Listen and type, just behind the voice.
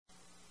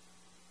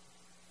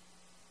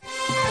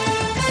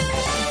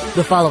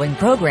The following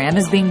program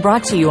is being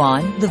brought to you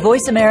on the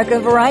Voice America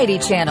Variety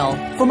Channel.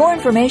 For more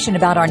information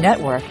about our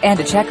network and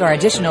to check our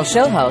additional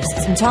show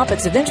hosts and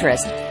topics of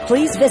interest,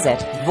 please visit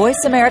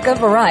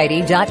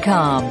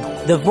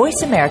voiceamericavariety.com. The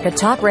Voice America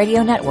Talk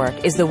Radio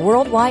Network is the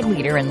worldwide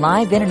leader in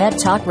live Internet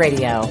talk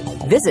radio.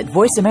 Visit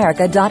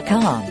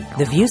voiceamerica.com.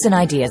 The views and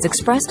ideas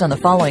expressed on the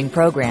following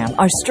program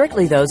are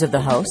strictly those of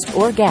the host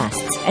or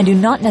guests and do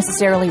not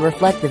necessarily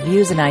reflect the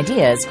views and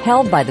ideas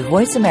held by the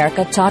Voice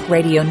America Talk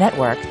Radio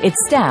Network, its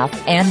staff,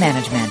 and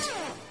management.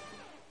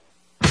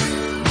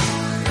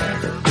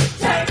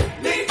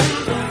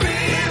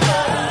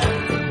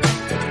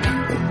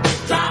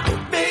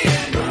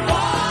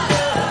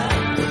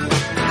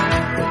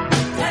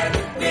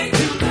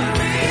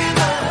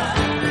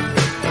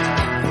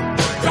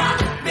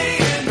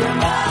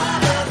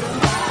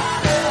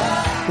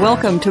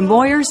 Welcome to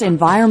Moyer's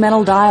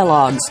Environmental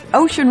Dialogues,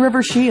 Ocean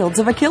River Shields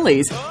of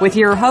Achilles, with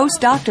your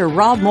host, Dr.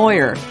 Rob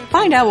Moyer.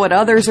 Find out what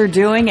others are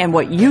doing and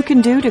what you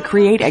can do to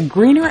create a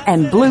greener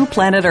and blue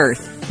planet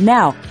Earth.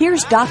 Now,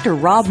 here's Dr.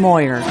 Rob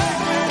Moyer.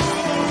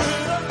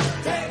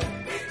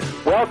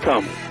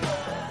 Welcome.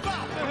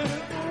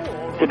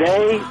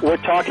 Today, we're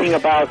talking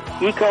about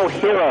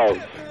eco-heroes,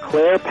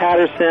 Claire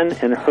Patterson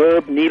and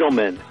Herb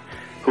Needleman,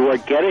 who are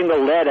getting the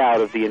lead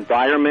out of the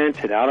environment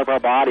and out of our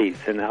bodies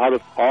and out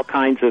of all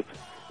kinds of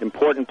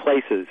important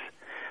places.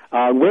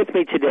 With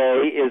me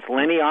today is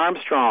Lenny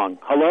Armstrong.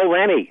 Hello,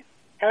 Lenny.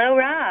 Hello,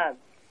 Rob.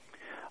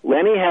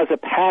 Lenny has a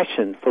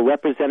passion for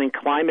representing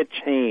climate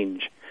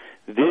change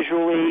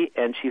visually,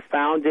 and she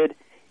founded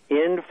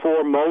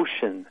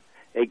In4Motion,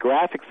 a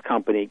graphics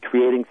company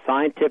creating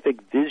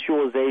scientific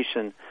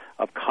visualization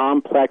of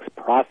complex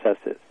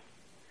processes.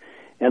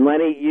 And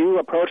Lenny, you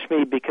approached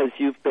me because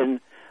you've been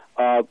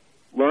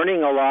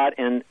learning a lot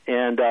and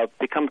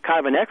become kind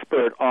of an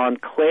expert on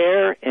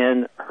Claire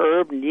and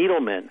Herb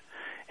Needleman.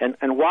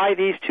 And why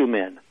these two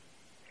men?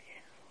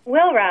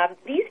 Well, Rob,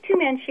 these two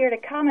men shared a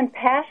common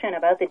passion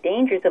about the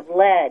dangers of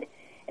lead.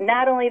 And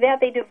not only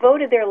that, they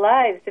devoted their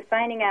lives to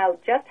finding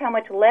out just how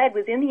much lead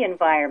was in the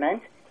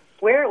environment,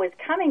 where it was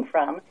coming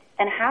from,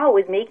 and how it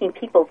was making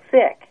people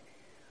sick.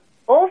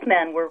 Both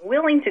men were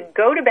willing to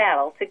go to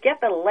battle to get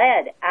the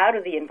lead out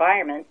of the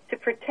environment to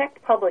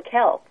protect public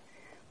health,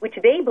 which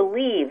they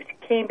believed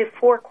came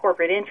before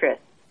corporate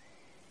interests.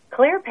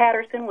 Claire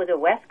Patterson was a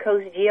West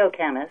Coast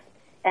geochemist,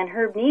 and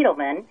Herb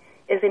Needleman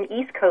is an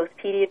East Coast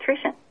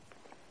pediatrician.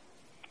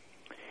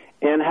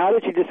 And how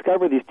did you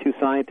discover these two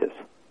scientists?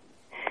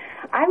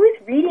 I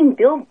was reading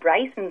Bill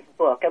Bryson's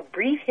book, A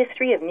Brief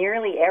History of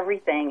Nearly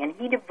Everything, and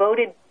he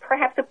devoted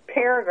perhaps a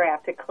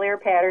paragraph to Claire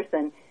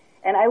Patterson,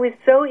 and I was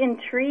so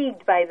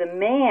intrigued by the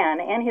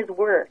man and his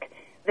work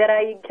that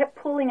I kept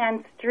pulling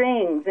on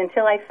strings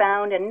until I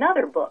found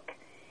another book.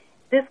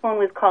 This one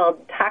was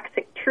called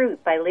Toxic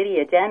Truth by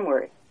Lydia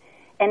Denworth.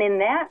 And in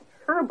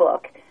her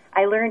book,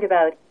 I learned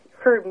about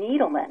Herb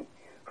Needleman,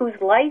 whose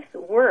life's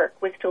work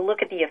was to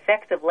look at the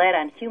effects of lead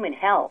on human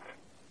health.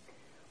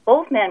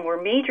 Both men were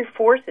major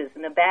forces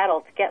in the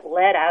battle to get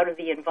lead out of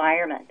the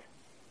environment.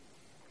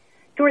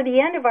 Toward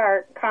the end of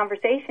our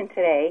conversation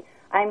today,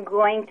 I'm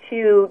going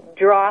to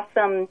draw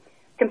some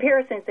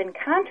comparisons and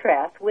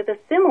contrasts with a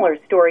similar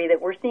story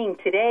that we're seeing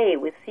today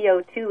with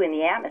CO2 in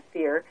the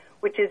atmosphere,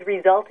 which is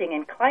resulting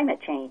in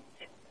climate change.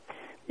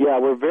 Yeah,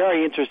 we're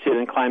very interested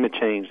in climate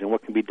change and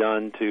what can be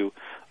done to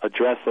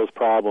address those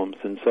problems.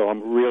 And so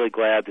I'm really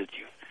glad that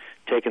you've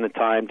taken the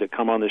time to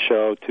come on the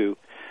show to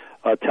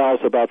tell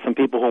us about some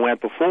people who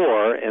went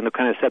before and to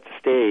kind of set the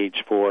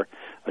stage for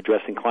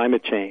addressing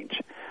climate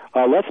change.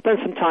 Let's spend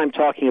some time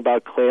talking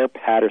about Claire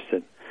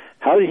Patterson.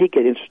 How did he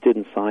get interested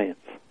in science?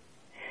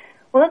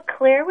 Well,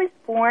 Claire was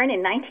born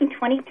in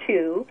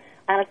 1922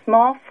 on a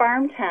small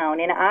farm town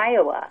in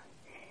Iowa.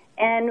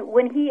 And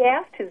when he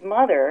asked his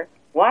mother,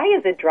 why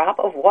is a drop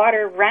of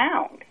water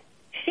round?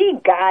 She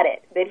got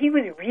it, that he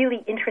was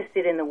really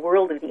interested in the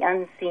world of the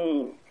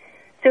unseen.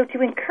 So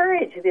to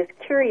encourage this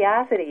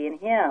curiosity in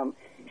him,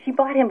 she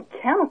bought him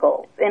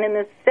chemicals. And in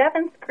the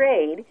 7th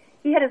grade,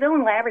 he had his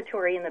own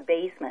laboratory in the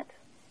basement.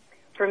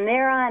 From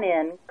there on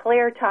in,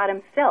 Claire taught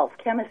himself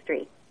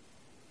chemistry.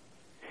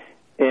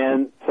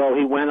 And so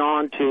he went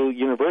on to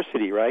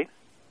university, right?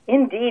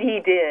 Indeed he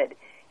did.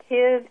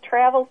 His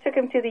travels took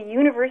him to the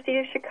University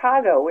of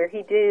Chicago, where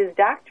he did his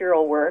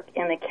doctoral work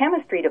in the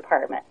chemistry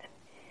department.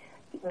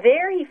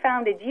 There he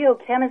found a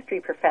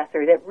geochemistry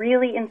professor that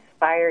really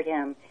inspired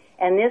him,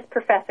 and this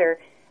professor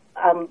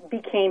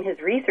became his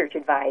research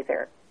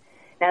advisor.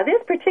 Now,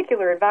 this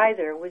particular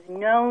advisor was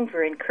known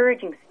for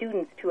encouraging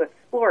students to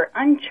explore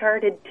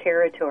uncharted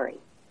territory.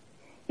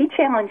 He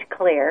challenged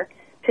Claire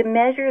to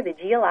measure the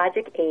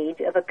geologic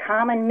age of a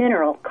common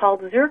mineral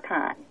called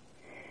zircon.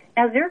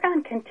 Now,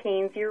 zircon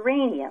contains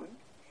uranium,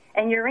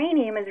 and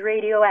uranium is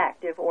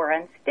radioactive or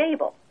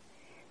unstable.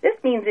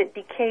 This means it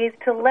decays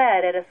to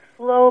lead at a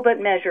slow but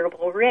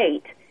measurable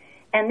rate,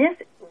 and this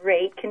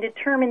rate can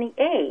determine the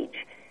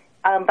age.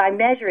 By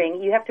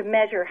measuring, you have to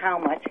measure how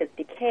much has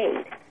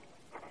decayed.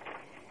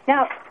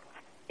 Now,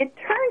 it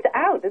turns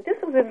out that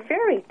this was a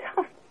very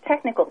tough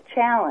technical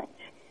challenge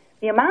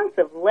The amounts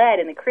of lead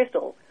in the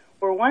crystals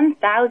were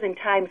 1,000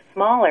 times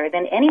smaller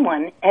than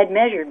anyone had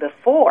measured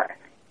before.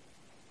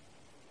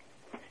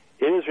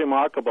 It is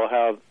remarkable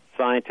how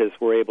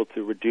scientists were able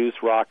to reduce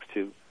rocks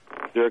to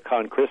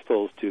zircon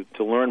crystals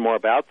to learn more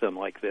about them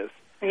like this.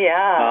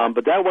 Yeah.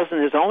 But that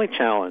wasn't his only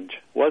challenge,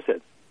 was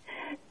it?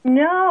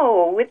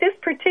 No. With this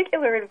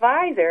particular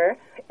advisor,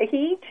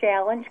 he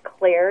challenged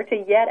Claire to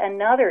yet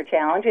another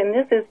challenge, and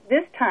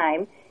this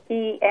time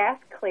he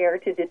asked Claire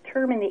to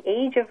determine the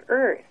age of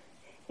Earth.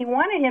 He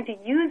wanted him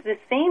to use the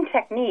same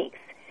techniques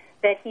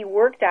that he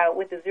worked out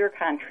with the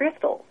zircon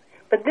crystals,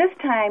 but this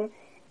time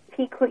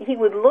he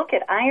would look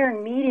at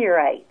iron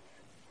meteorites.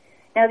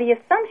 Now, the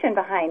assumption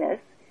behind this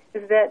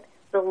is that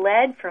the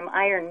lead from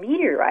iron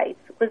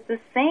meteorites was the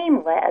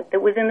same lead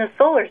that was in the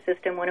solar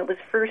system when it was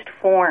first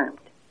formed.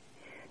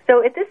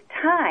 So at this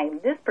time,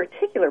 this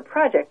particular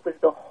project was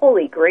the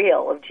holy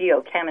grail of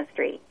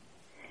geochemistry.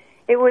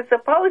 It was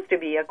supposed to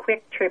be a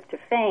quick trip to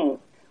fame,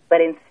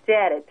 but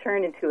instead it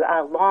turned into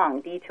a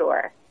long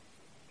detour.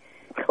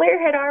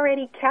 Claire had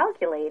already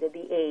calculated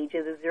the age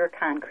of the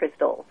zircon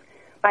crystals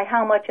by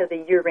how much of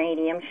the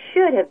uranium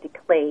should have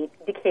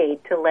decayed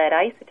to lead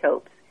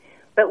isotopes.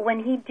 But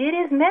when he did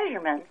his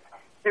measurements,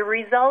 the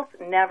results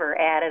never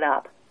added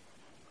up.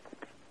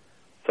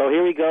 So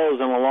here he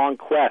goes on a long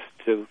quest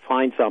to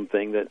find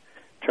something that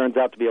turns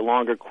out to be a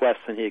longer quest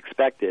than he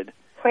expected.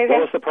 What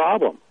was the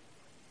problem?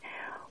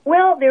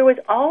 Well, there was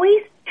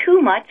always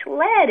too much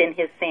lead in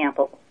his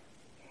sample.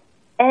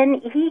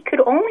 And he could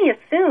only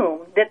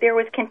assume that there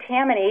was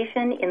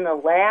contamination in the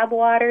lab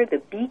water,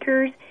 the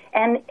beakers,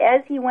 and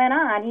as he went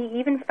on, he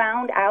even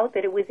found out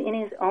that it was in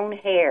his own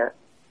hair.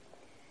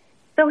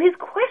 So his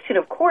question,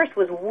 of course,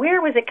 was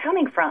where was it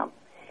coming from?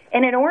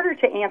 And in order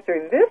to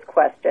answer this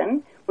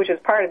question, which was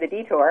part of the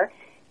detour,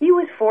 he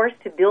was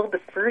forced to build the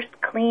first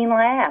clean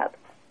lab.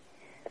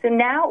 So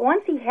now,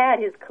 once he had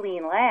his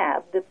clean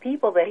lab, the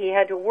people that he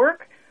had to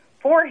work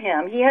for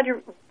him, he had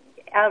to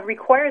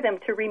require them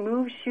to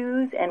remove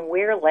shoes and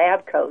wear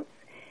lab coats.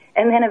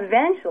 And then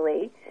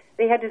eventually,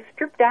 they had to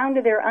strip down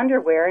to their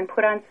underwear and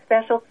put on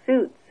special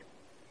suits.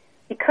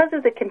 Because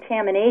of the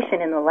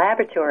contamination in the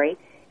laboratory,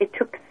 it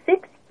took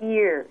 6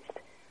 years.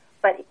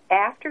 But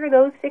after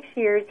those 6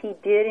 years, he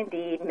did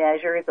indeed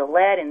measure the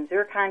lead in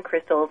zircon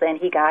crystals, and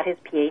he got his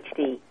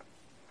PhD.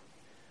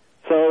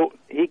 So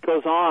he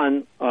goes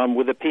on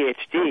with a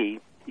PhD.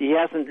 He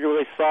hasn't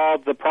really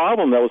solved the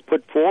problem that was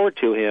put forward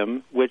to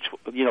him, which,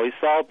 he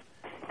solved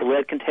the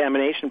lead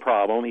contamination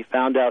problem. He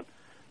found out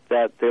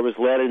that there was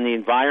lead in the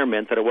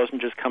environment, that it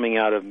wasn't just coming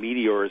out of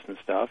meteors and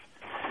stuff,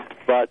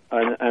 but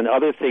and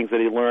other things that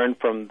he learned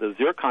from the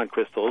zircon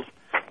crystals.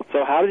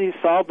 So how did he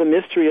solve the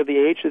mystery of the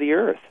age of the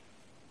Earth?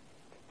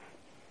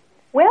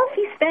 Well,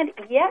 he spent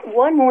yet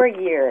one more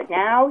year.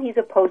 Now he's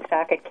a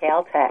postdoc at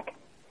Caltech.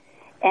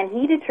 And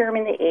he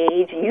determined the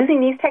age, using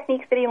these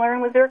techniques that he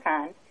learned with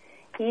zircon,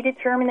 he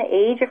determined the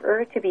age of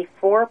Earth to be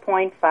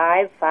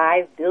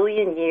 4.55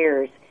 billion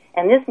years.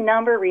 And this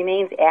number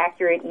remains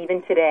accurate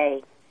even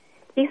today.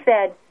 He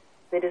said,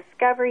 "The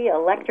discovery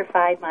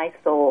electrified my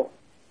soul."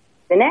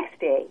 The next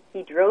day,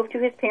 he drove to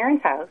his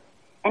parents' house,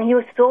 and he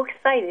was so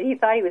excited he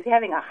thought he was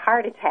having a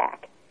heart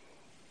attack.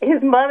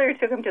 His mother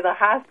took him to the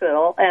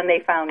hospital, and they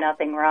found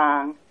nothing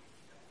wrong.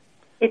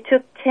 It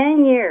took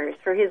 10 years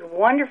for his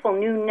wonderful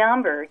new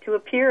number to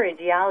appear in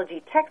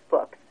geology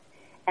textbooks,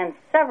 and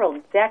several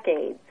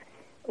decades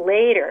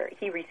later,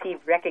 he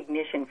received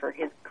recognition for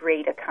his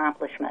great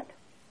accomplishment.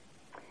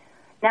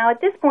 Now, at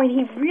this point,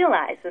 he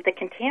realized that the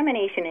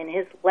contamination in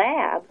his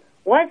lab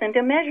wasn't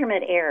a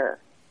measurement error,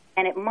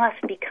 and it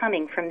must be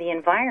coming from the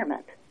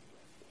environment.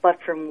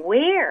 But from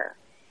where?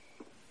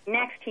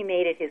 Next, he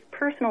made it his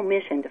personal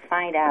mission to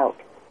find out.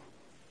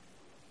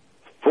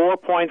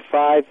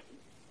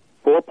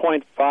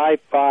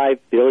 4.55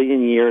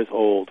 billion years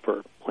old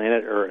for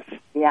planet Earth.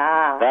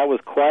 Yeah. That was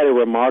quite a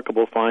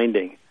remarkable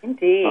finding.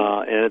 Indeed.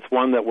 And it's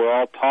one that we're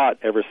all taught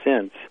ever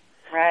since.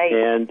 Right.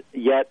 And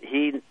yet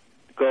he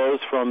goes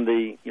from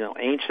the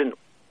ancient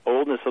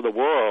oldness of the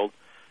world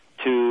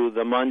to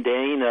the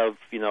mundane of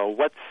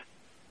what's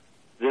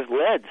this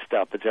lead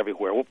stuff that's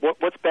everywhere.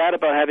 What's bad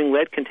about having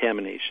lead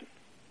contamination?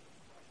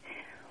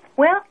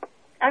 Well,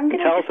 I'm going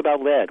to tell us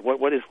about lead.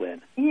 What is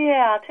lead?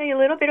 Yeah, I'll tell you a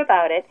little bit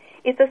about it.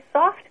 It's a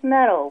soft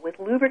metal with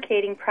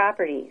lubricating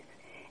properties,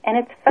 and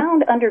it's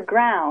found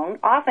underground,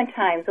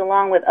 oftentimes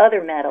along with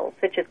other metals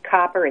such as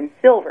copper and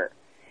silver.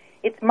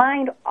 It's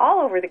mined all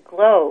over the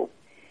globe,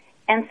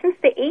 and since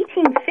the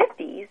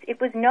 1850s, it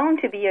was known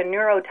to be a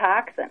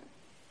neurotoxin.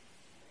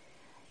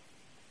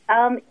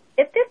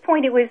 At this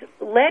point,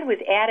 lead was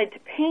added to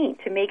paint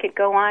to make it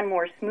go on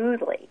more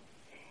smoothly.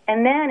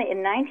 And then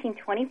in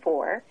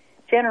 1924,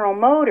 General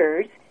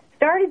Motors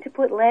started to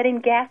put lead in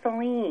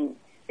gasoline.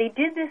 They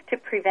did this to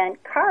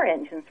prevent car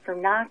engines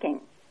from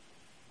knocking.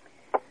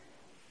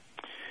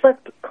 But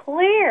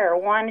Claire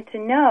wanted to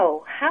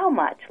know how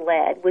much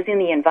lead was in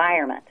the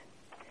environment.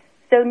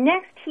 So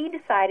next he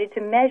decided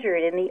to measure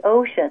it in the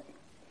ocean.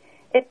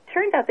 It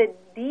turned out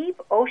that deep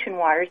ocean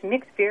waters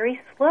mix very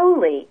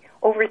slowly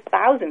over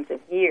thousands of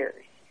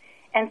years.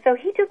 And so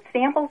he took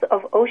samples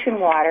of ocean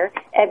water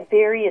at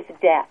various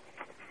depths.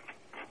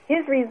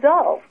 His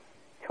results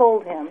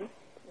told him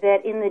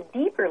that in the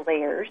deeper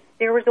layers,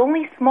 there was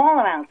only small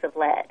amounts of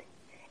lead.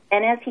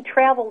 And as he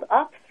traveled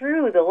up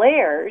through the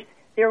layers,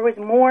 there was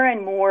more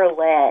and more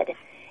lead.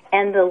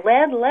 And the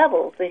lead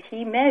levels that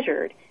he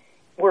measured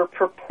were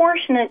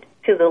proportionate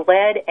to the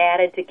lead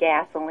added to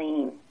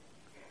gasoline.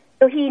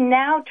 So he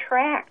now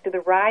tracked the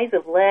rise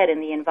of lead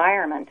in the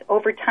environment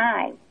over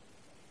time.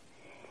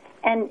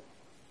 And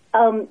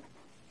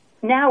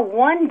now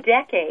 1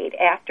 decade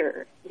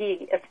after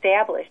he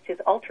established his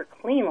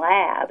ultra-clean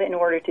lab in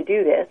order to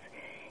do this,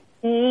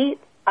 he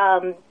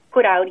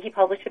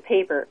published a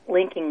paper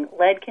linking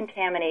lead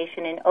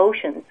contamination in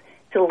oceans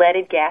to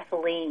leaded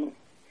gasoline.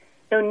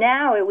 So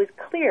now it was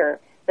clear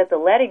that the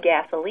leaded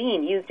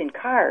gasoline used in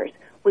cars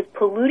was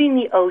polluting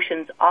the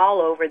oceans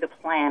all over the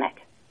planet.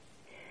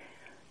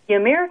 The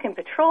American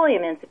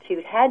Petroleum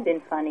Institute had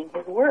been funding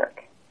his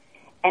work.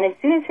 And as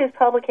soon as his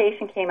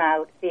publication came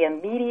out, they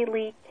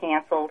immediately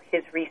canceled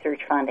his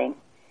research funding.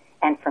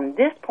 And from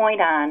this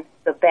point on,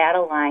 the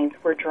battle lines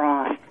were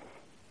drawn.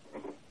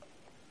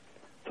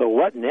 So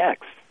what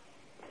next?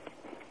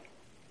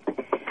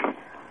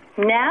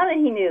 Now that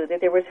he knew that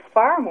there was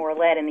far more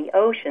lead in the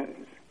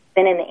oceans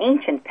than in the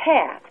ancient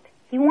past,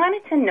 he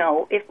wanted to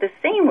know if the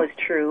same was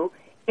true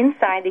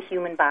inside the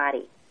human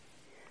body.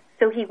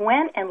 So he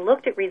went and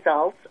looked at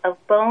results of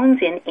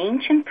bones in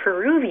ancient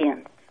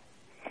Peruvians.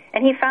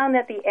 And he found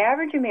that the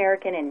average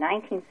American in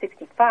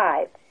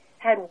 1965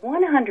 had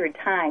 100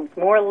 times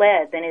more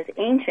lead than his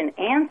ancient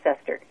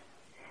ancestors.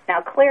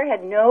 Now, Claire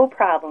had no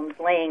problems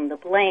laying the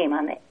blame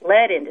on the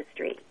lead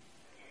industry.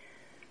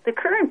 The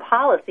current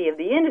policy of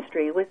the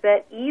industry was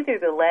that either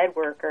the lead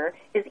worker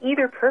is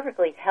either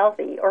perfectly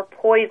healthy or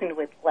poisoned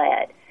with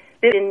lead.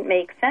 This didn't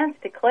make sense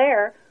to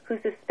Claire, who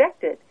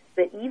suspected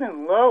that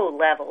even low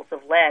levels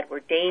of lead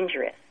were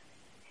dangerous.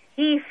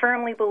 He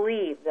firmly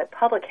believed that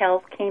public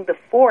health came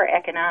before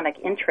economic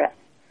interests.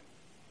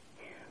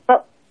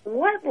 But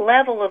what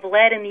level of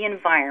lead in the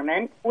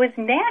environment was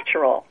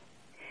natural?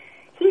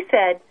 He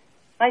said,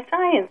 "My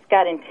science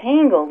got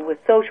entangled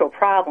with social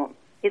problems.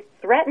 It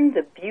threatened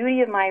the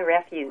beauty of my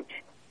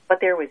refuge,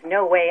 but there was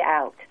no way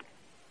out."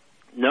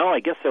 No, I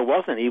guess there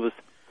wasn't. He was,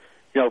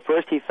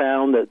 first he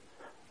found that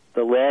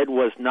the lead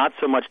was not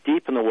so much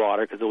deep in the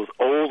water because it was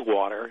old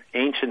water,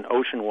 ancient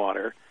ocean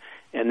water.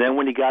 And then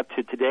when he got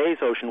to today's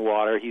ocean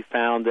water, he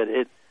found that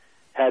it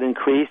had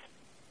increased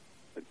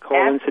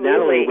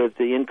coincidentally with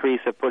the increase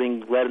of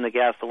putting lead in the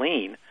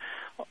gasoline.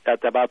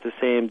 At about the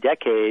same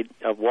decade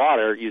of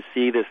water, you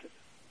see this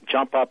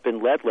jump up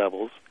in lead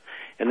levels.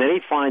 And then he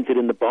finds it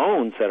in the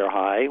bones that are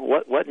high.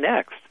 What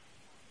next?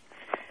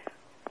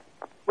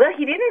 Well,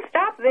 he didn't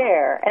stop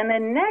there. And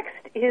then next,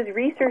 his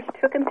research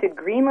took him to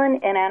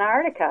Greenland and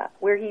Antarctica,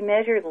 where he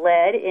measured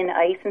lead in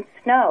ice and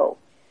snow.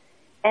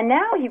 And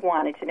now he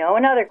wanted to know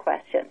another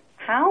question.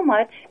 How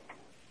much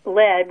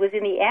lead was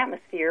in the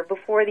atmosphere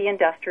before the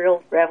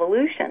Industrial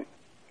Revolution?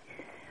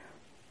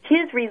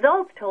 His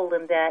results told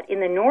him that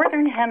in the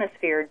Northern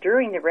Hemisphere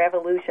during the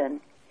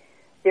Revolution,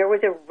 there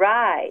was a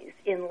rise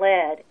in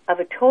lead of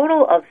a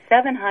total of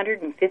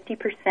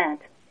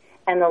 750%,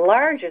 and the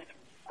largest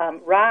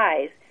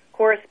rise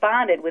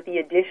corresponded with the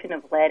addition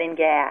of lead in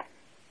gas.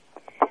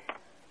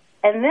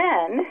 And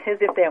then, as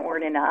if that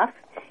weren't enough,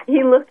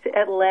 he looked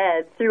at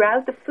lead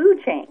throughout the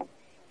food chain.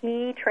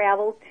 He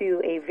traveled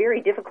to a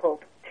very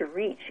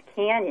difficult-to-reach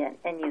canyon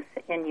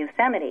in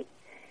Yosemite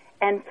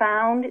and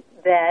found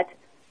that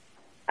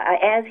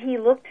as he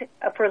looked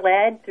for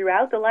lead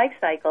throughout the life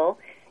cycle,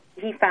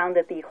 he found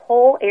that the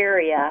whole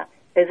area,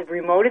 as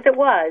remote as it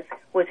was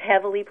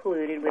heavily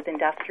polluted with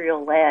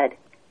industrial lead.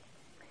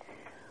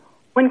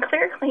 When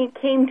Claire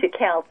came to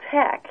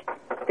Caltech,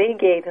 they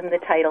gave him the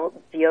title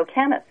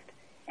geochemist.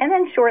 And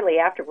then shortly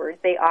afterwards,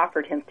 they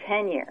offered him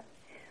tenure.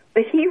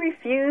 But he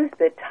refused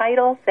the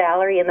title,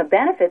 salary, and the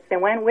benefits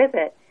that went with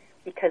it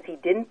because he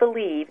didn't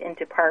believe in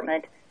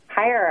department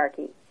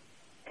hierarchy.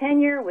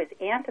 Tenure was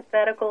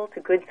antithetical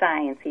to good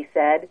science, he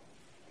said.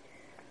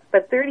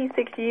 But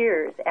 36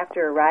 years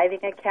after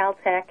arriving at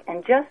Caltech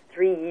and just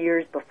 3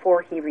 years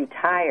before he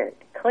retired,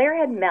 Claire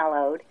had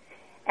mellowed,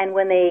 and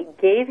when they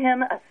gave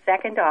him a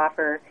second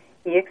offer,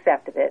 he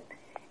accepted it,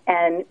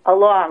 and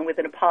along with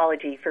an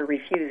apology for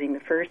refusing the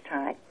first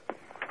time.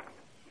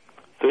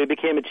 So he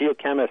became a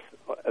geochemist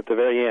at the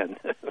very end.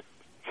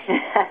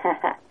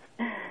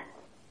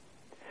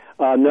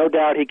 No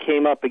doubt he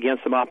came up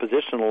against some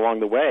opposition along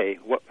the way.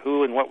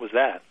 Who and what was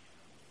that?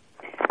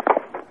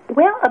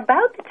 Well,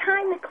 about the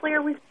time that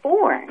Claire was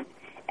born,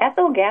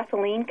 Ethel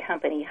Gasoline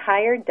Company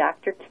hired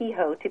Dr.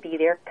 Kehoe to be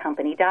their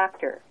company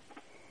doctor.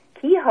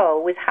 Kehoe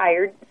was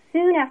hired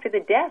soon after the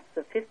deaths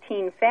of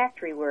 15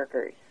 factory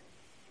workers.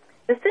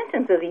 The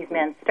symptoms of these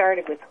men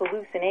started with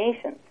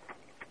hallucinations.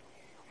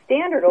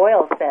 Standard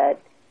Oil said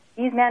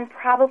these men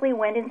probably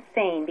went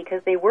insane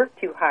because they worked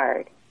too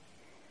hard.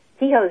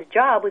 Kehoe's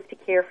job was to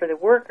care for the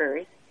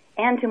workers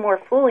and to more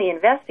fully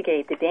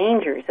investigate the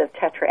dangers of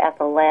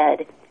tetraethyl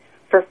lead.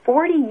 For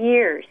 40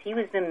 years, he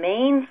was the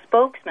main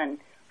spokesman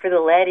for the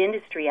lead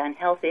industry on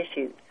health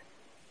issues.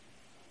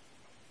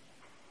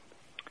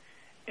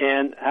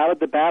 And how did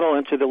the battle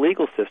enter the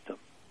legal system?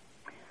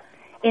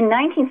 In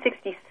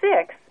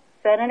 1966,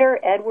 Senator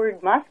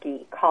Edward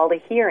Muskie called a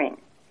hearing.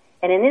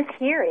 And in this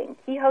hearing,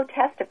 Kehoe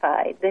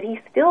testified that he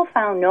still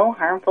found no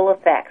harmful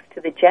effects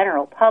to the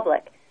general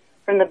public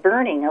from the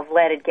burning of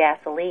leaded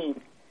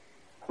gasoline.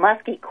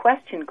 Muskie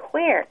questioned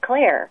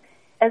Clare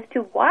as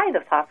to why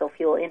the fossil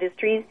fuel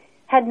industries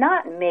had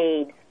not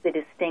made the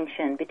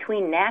distinction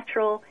between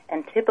natural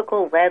and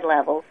typical lead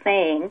levels,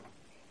 saying,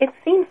 "It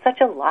seems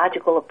such a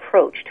logical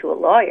approach to a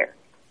lawyer."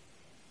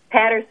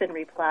 Patterson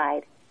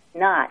replied,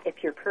 "Not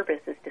if your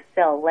purpose is to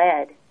sell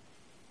lead."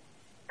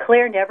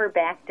 Clare never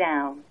backed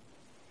down.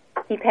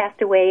 He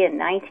passed away in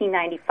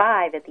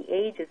 1995 at the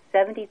age of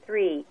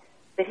 73,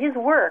 but his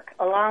work,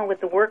 along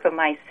with the work of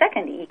my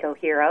second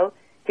eco-hero,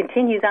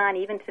 continues on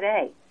even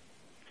today.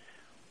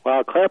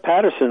 Well, Clare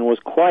Patterson was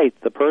quite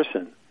the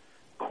person,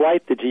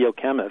 quite the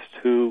geochemist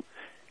who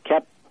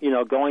kept,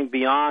 going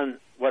beyond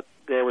what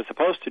they were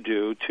supposed to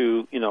do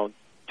to,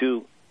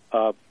 do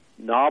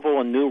novel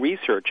and new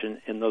research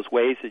in those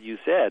ways that you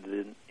said,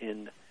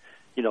 in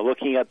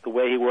looking at the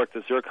way he worked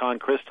the zircon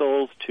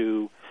crystals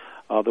to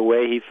the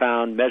way he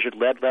found measured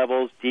lead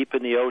levels deep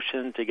in the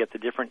ocean to get the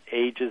different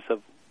ages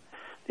of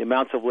the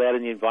amounts of lead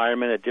in the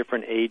environment at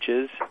different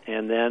ages,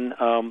 and then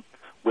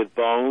with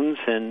bones,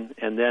 and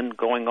then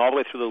going all the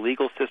way through the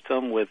legal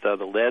system with the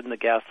lead and the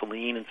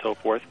gasoline and so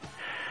forth.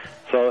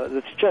 So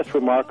it's just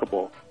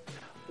remarkable.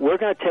 We're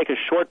going to take a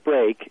short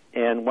break,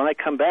 and when I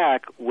come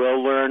back,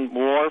 we'll learn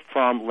more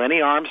from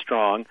Lenny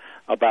Armstrong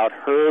about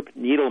Herb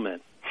Needleman.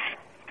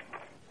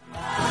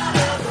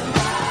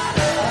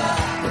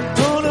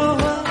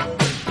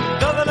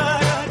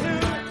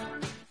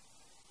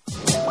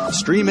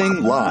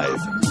 Streaming live,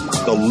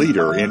 the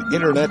leader in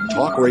Internet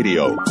talk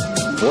radio,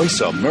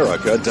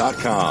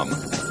 VoiceAmerica.com.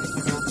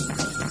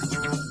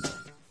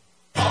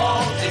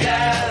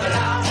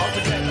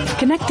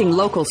 Connecting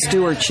local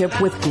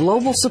stewardship with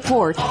global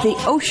support, the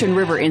Ocean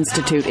River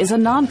Institute is a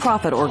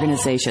nonprofit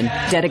organization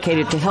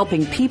dedicated to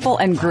helping people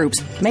and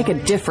groups make a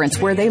difference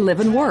where they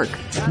live and work.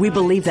 We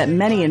believe that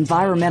many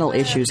environmental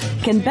issues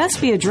can best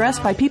be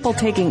addressed by people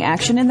taking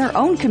action in their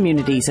own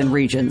communities and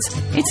regions.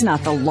 It's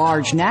not the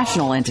large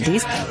national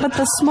entities, but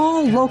the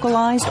small,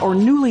 localized, or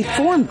newly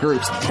formed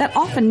groups that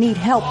often need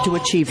help to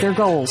achieve their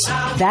goals.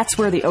 That's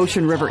where the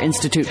Ocean River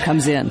Institute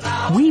comes in.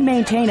 We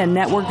maintain a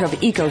network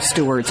of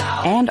eco-stewards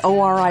and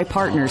ORI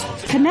partners,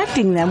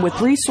 connecting them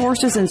with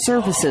resources and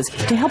services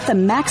to help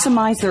them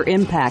maximize their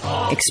impact,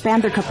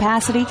 expand their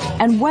capacity,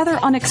 and weather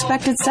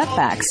unexpected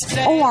setbacks.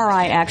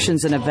 ORI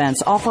actions and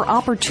events offer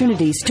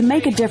opportunities to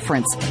make a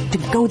difference, to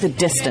go the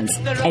distance,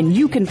 and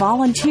you can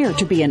volunteer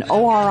to be an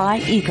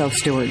ORI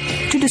eco-steward.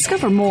 To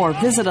discover more,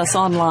 visit us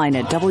online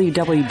at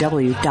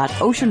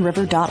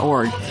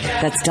www.oceanriver.org.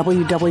 That's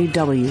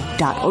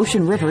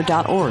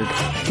www.oceanriver.org.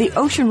 The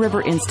Ocean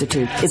River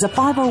Institute is a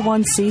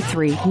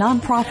 501c3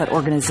 nonprofit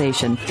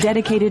organization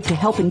dedicated to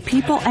helping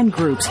people and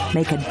groups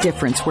make a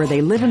difference where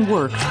they live and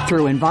work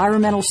through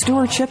environmental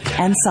stewardship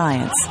and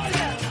science.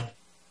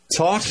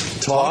 Talk,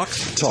 talk,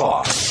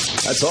 talk.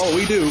 That's all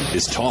we do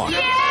is talk.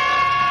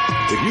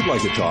 If you'd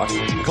like to talk,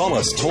 call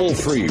us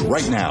toll-free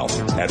right now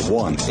at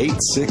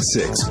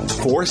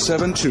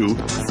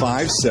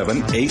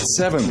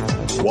 1-866-472-5787.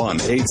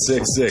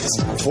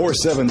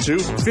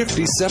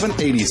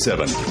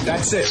 1-866-472-5787.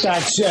 That's it.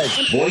 That's it.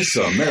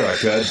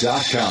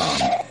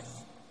 VoiceAmerica.com.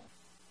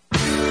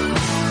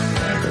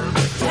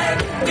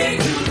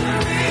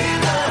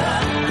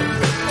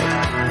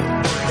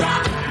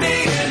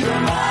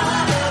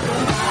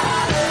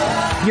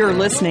 You're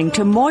listening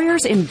to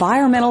Moyer's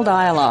Environmental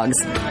Dialogues.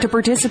 To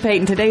participate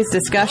in today's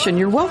discussion,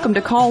 you're welcome to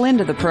call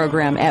into the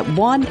program at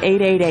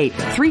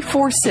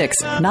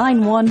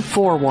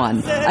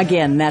 1-888-346-9141.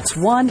 Again, that's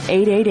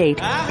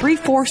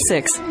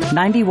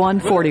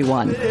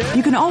 1-888-346-9141.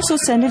 You can also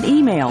send an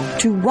email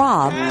to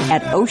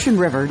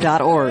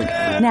rob@oceanriver.org.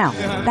 Now,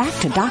 back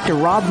to Dr.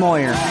 Rob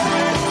Moyer.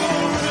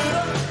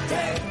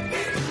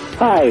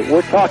 Hi,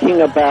 we're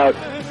talking about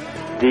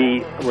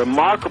the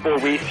remarkable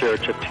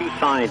research of two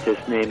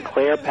scientists named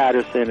Clare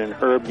Patterson and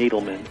Herb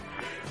Needleman.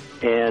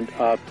 And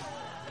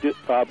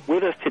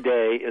with us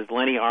today is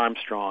Lenny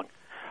Armstrong.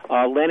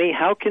 Lenny,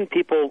 how can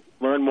people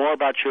learn more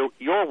about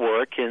your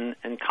work and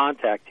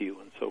contact you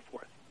and so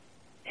forth?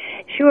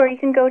 Sure, you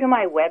can go to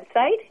my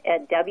website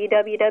at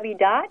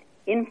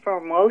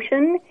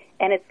www.informotion,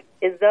 and it's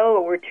as though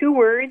it were two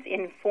words,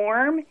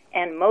 inform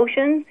and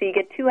motion, so you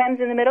get two M's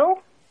in the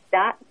middle,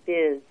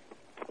 .biz.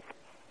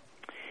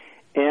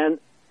 And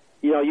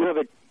you have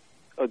a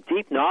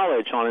deep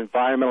knowledge on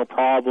environmental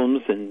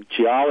problems and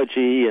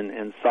geology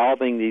and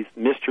solving these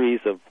mysteries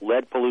of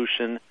lead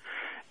pollution.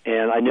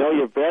 And I know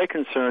you're very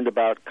concerned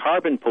about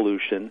carbon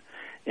pollution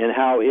and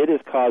how it is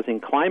causing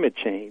climate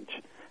change.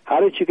 How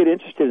did you get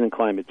interested in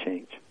climate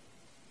change?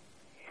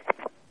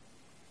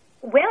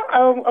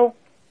 Well,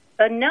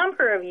 a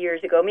number of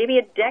years ago, maybe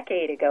a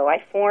decade ago, I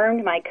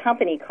formed my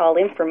company called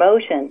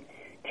Informotion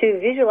to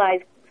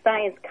visualize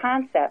science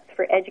concepts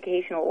for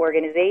educational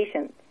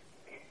organizations.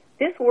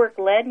 This work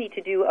led me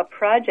to do a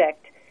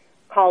project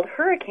called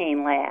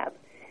Hurricane Lab.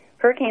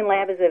 Hurricane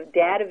Lab is a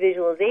data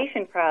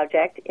visualization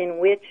project in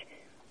which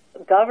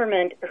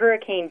government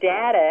hurricane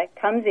data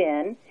comes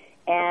in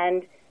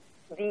and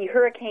the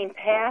hurricane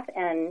path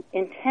and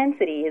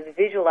intensity is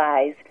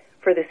visualized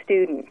for the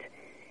student.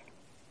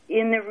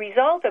 In the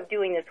result of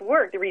doing this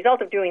work,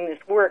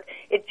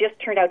 it just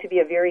turned out to be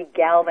a very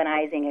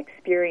galvanizing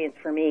experience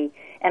for me,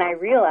 and I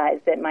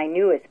realized that my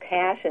newest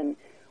passion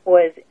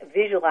was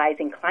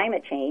visualizing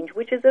climate change,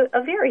 which is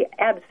a very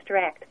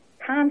abstract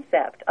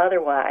concept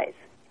otherwise.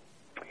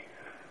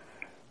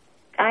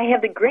 I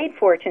have the great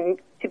fortune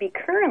to be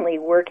currently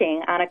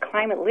working on a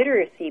climate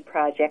literacy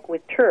project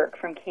with Turk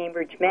from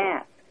Cambridge,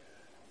 Mass.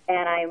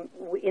 And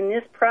in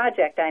this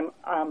project, I'm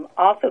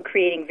also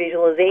creating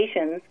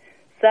visualizations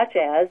such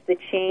as the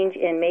change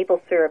in maple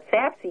syrup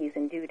sap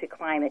season due to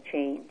climate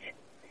change.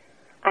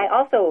 I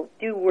also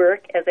do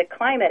work as a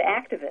climate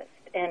activist,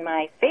 and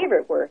my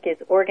favorite work is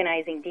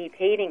organizing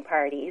de-paving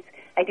parties.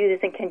 I do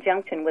this in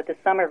conjunction with the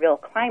Somerville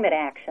Climate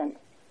Action.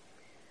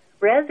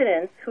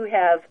 Residents who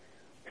have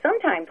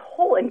sometimes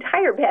whole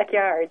entire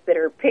backyards that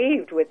are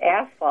paved with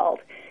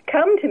asphalt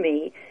come to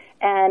me,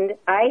 and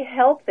I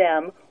help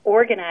them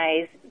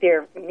organize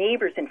their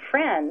neighbors and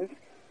friends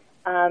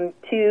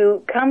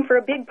to come for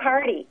a big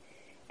party.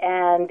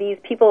 And these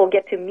people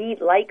get to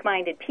meet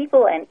like-minded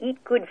people and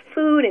eat good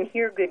food and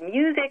hear good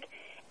music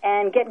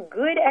and get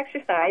good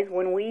exercise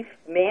when we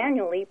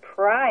manually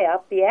pry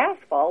up the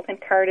asphalt and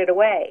cart it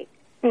away.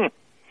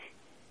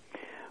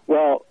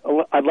 Well,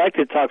 I'd like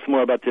to talk some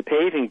more about the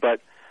paving, but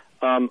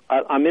I'm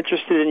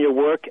interested in your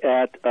work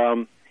at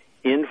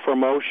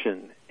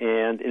InforMotion,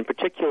 and in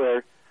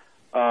particular,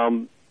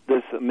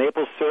 this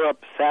maple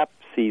syrup sap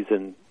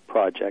season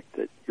project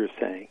that you're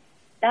saying.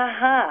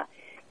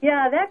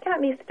 Yeah, that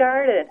got me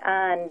started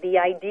on the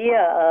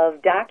idea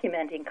of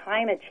documenting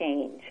climate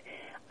change.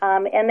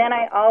 And then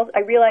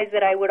I realized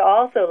that I would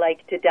also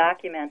like to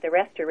document the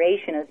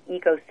restoration of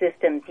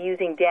ecosystems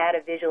using data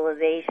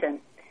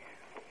visualization.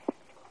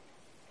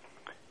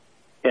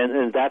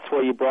 And that's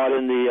where you brought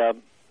in the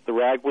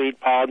ragweed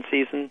pollen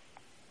season?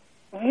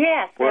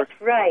 Yes, that's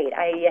right.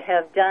 I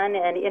have done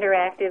an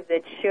interactive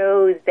that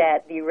shows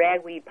that the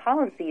ragweed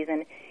pollen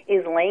season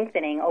is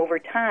lengthening over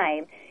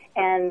time,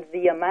 and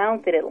the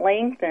amount that it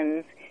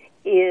lengthens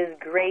is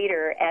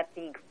greater at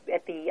the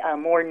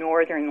more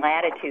northern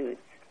latitudes.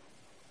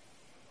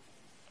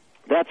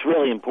 That's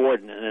really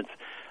important, and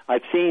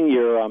I've seen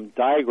your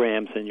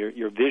diagrams and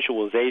your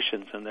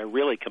visualizations, and they're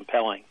really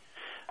compelling.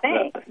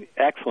 Thanks.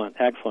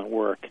 Excellent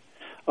work.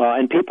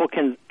 And people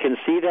can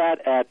see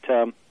that at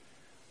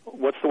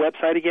what's the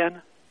website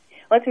again?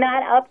 Well, it's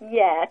not up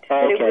yet,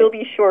 but it will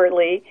be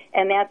shortly,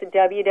 and that's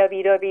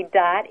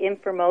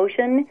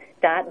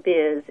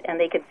www.information.biz, and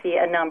they can see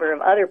a number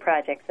of other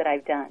projects that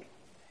I've done.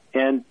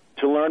 And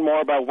to learn more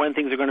about when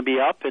things are going to be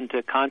up and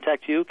to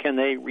contact you, can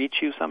they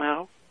reach you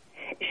somehow?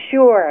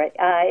 Sure.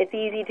 It's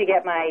easy to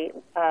get my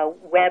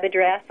web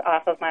address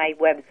off of my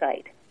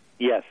website.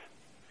 Yes.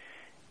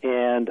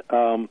 And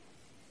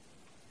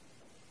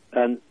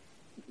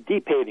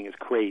deep paving is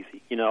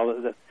crazy. We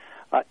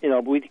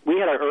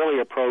had our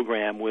earlier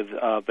program with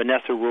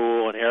Vanessa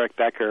Rule and Eric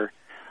Becker,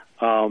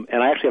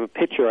 and I actually have a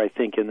picture, I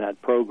think, in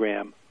that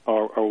program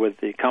or with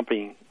the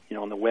company,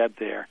 on the web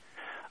there,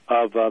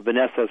 of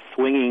Vanessa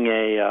swinging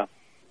a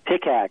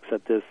pickaxe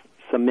at this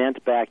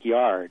cement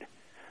backyard.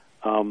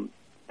 Tell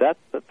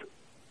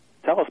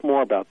us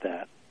more about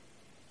that.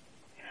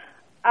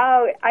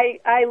 Oh,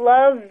 I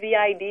love the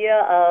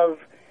idea of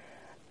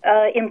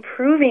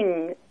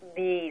improving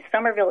the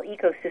Somerville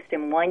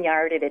ecosystem 1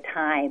 yard at a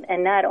time.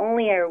 And not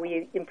only are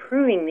we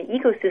improving the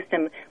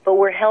ecosystem, but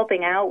we're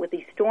helping out with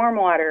the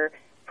stormwater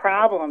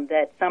problem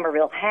that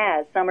Somerville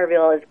has.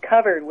 Somerville is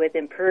covered with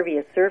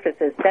impervious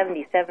surfaces,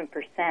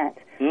 77%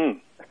 of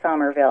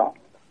Somerville,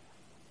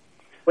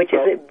 which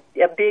is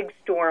a big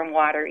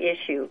stormwater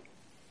issue.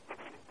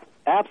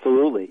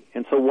 Absolutely.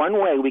 And so one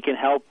way we can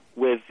help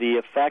with the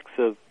effects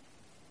of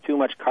too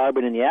much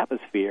carbon in the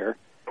atmosphere,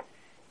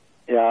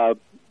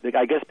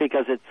 I guess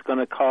because it's going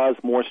to cause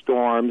more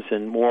storms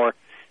and more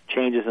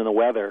changes in the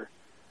weather,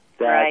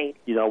 that right.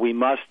 We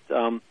must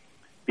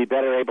be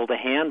better able to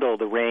handle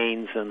the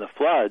rains and the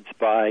floods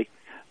by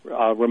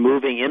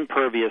removing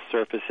impervious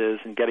surfaces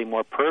and getting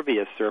more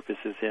pervious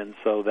surfaces in,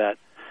 so that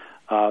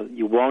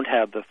you won't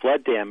have the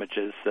flood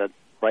damages that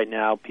right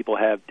now people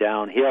have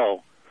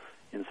downhill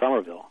in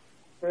Somerville.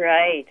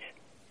 Right.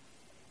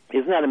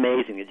 Isn't that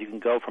amazing that you can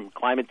go from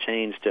climate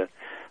change to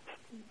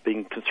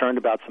being concerned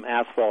about some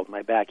asphalt in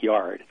my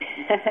backyard?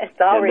 It's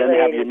all and related.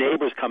 Then have your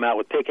neighbors come out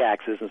with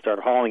pickaxes and start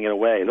hauling it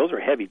away. Those are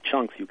heavy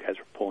chunks you guys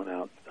are pulling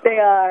out. They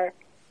are.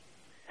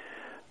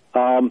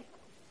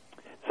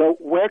 So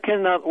where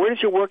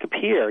does your work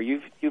appear?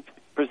 You've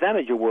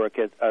presented your work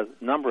at a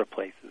number of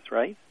places,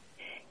 right?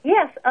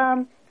 Yes.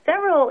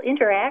 Several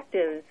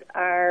interactives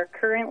are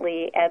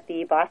currently at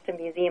the Boston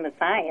Museum of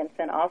Science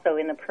and also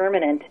in the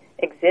permanent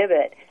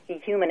exhibit, the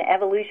Human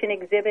Evolution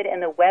exhibit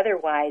and the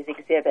Weatherwise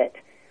exhibit,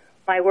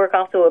 My work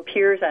also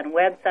appears on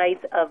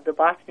websites of the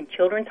Boston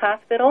Children's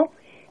Hospital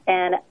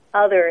and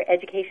other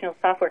educational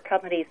software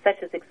companies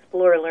such as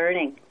Explore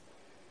Learning.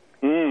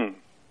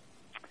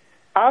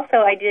 Also,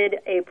 I did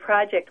a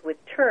project with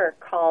Turk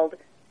called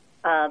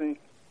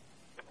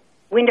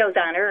Windows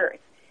on Earth,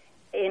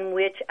 in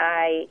which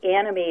I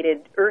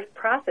animated Earth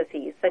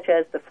processes, such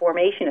as the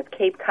formation of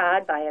Cape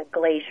Cod by a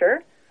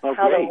glacier,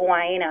 how the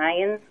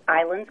Hawaiian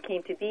Islands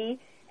came to be,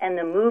 and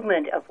the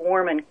movement of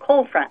warm and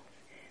cold fronts.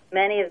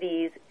 Many of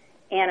these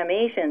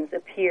animations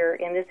appear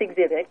in this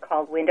exhibit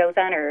called Windows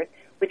on Earth,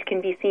 which can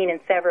be seen in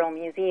several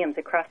museums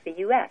across the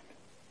U.S.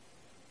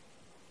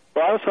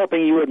 Well, I was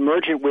hoping you would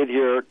merge it with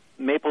your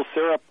maple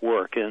syrup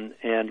work,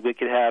 and we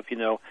could have,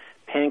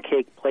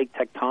 pancake plate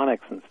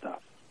tectonics and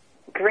stuff.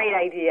 Great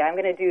idea. I'm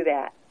going to do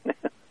that.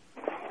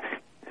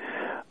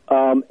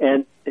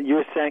 And you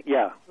were saying,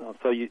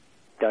 so you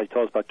guys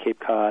told us about Cape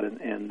Cod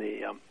and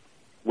the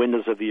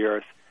windows of the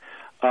Earth.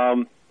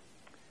 And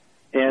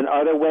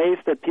are there ways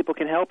that people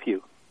can help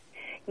you?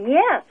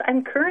 Yes,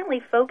 I'm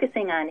currently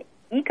focusing on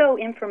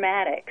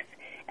eco-informatics,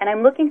 and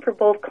I'm looking for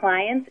both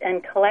clients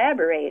and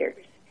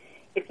collaborators.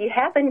 If you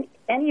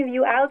any of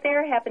you out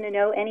there happen to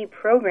know any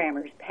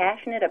programmers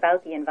passionate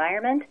about the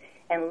environment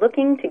and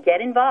looking to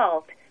get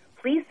involved,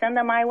 please send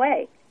them my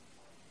way.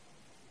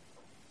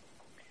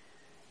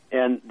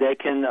 And they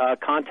can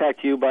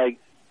contact you by,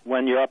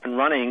 when you're up and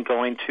running,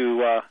 going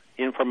to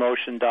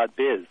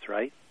infomotion.biz,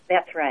 right?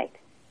 That's right.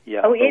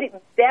 Yeah.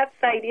 That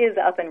site is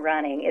up and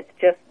running. It's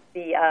just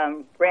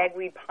the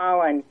ragweed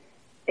pollen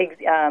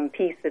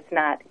piece that's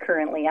not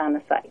currently on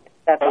the site.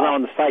 That's not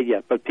on the site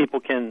yet, but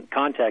people can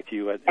contact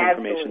you at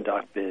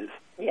information.biz.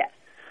 Yes.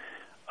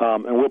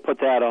 And we'll put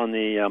that on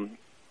the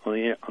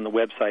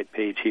website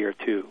page here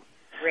too.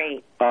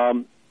 Great.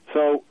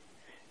 So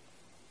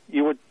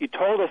you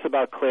told us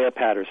about Claire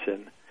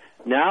Patterson.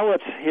 Now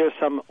let's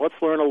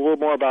learn a little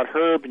more about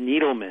Herb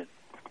Needleman.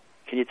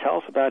 Can you tell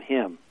us about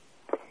him?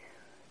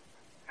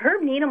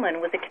 Herb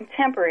Needleman was a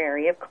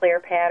contemporary of Claire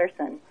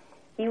Patterson.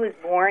 He was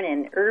born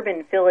in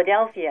urban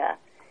Philadelphia.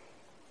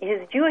 His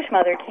Jewish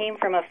mother came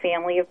from a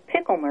family of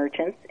pickle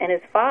merchants, and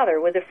his father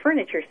was a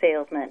furniture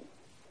salesman.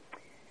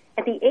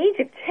 At the age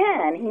of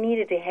 10, he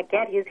needed to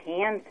get his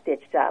hand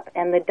stitched up,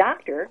 and the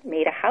doctor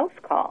made a house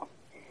call.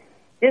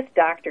 This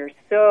doctor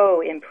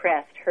so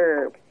impressed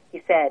Herb.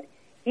 He said,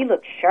 he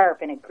looked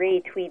sharp in a gray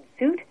tweed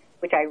suit,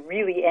 which I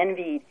really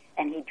envied,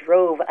 and he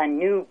drove a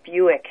new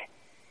Buick.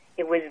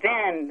 It was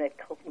then that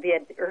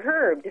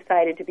Herb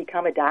decided to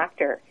become a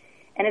doctor,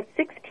 and at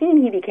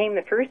 16, he became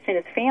the first in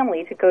his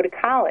family to go to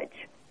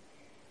college.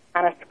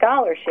 On a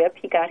scholarship,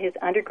 he got his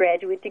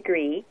undergraduate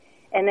degree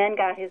and then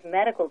got his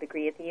medical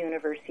degree at the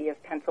University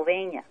of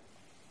Pennsylvania.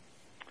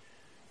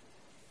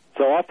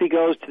 So off he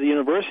goes to the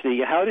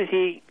university. How did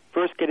he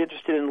first get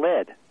interested in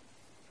lead?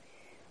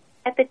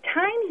 At the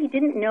time, he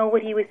didn't know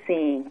what he was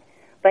seeing,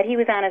 but he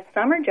was on a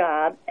summer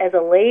job as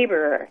a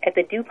laborer at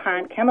the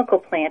DuPont chemical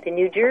plant in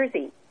New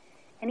Jersey,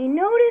 and he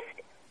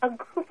noticed a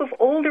group of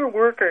older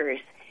workers,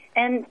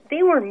 and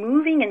they were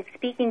moving and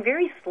speaking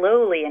very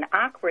slowly and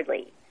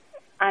awkwardly.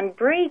 On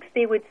breaks,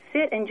 they would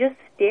sit and just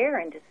stare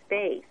into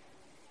space.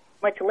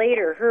 Much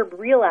later, Herb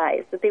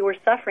realized that they were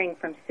suffering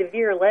from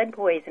severe lead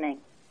poisoning.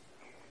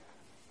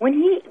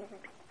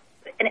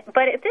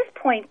 But at this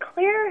point,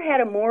 Claire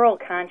had a moral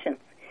conscience,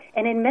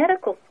 and in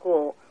medical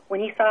school, when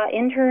he saw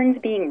interns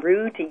being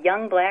rude to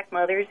young black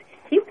mothers,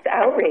 he was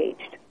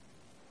outraged.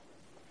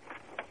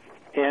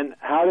 And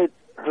how did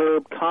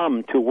Herb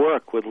come to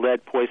work with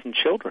lead-poisoned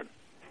children?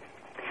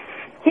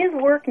 His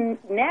work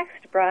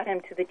next brought him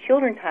to the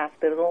Children's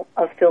Hospital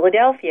of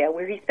Philadelphia,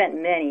 where he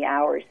spent many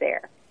hours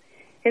there.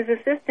 His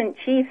assistant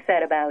chief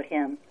said about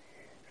him,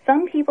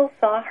 "Some people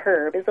saw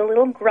Herb as a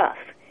little gruff.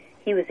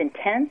 He was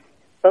intense,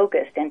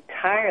 focused, and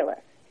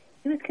tireless.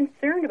 He was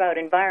concerned about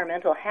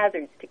environmental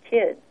hazards to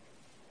kids."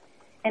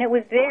 And it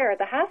was there at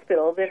the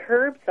hospital that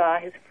Herb saw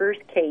his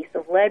first case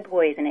of lead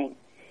poisoning.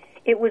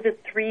 It was a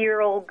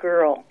 3-year-old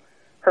girl.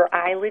 Her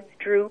eyelids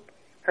drooped,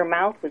 her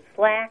mouth was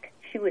slack,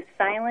 she was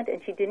silent,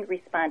 and she didn't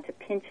respond to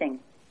pinching.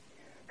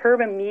 Herb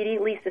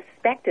immediately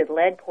suspected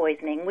lead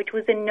poisoning, which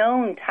was a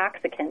known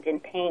toxicant in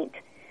paint.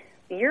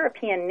 The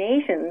European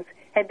nations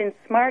had been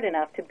smart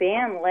enough to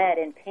ban lead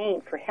in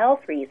paint for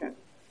health reasons.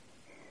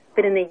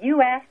 But in the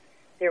U.S.,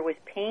 there was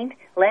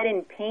lead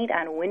in paint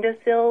on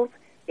windowsills,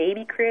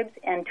 baby cribs,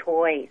 and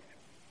toys.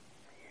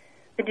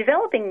 The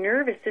developing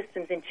nervous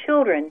systems in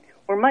children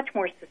were much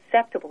more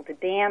susceptible to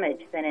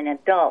damage than in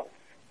adults.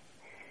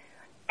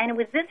 And it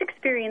was this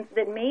experience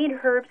that made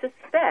Herb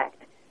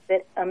suspect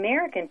that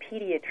American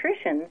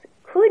pediatricians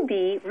could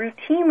be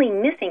routinely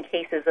missing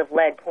cases of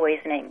lead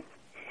poisoning.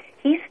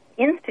 He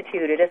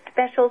instituted a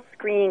special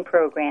screening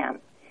program.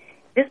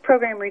 This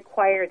program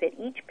required that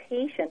each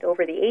patient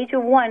over the age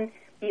of 1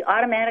 be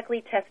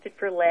automatically tested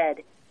for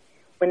lead.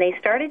 When they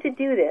started to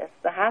do this,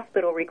 the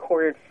hospital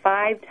recorded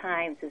 5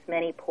 times as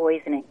many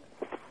poisonings.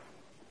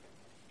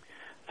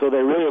 So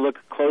they really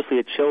looked closely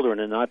at children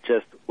and not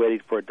just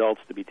waiting for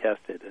adults to be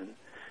tested. And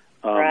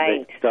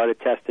Right. They started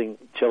testing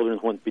children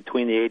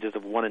between the ages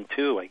of 1 and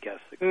 2, I guess,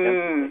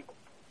 extensively.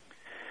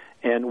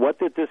 And what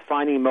did this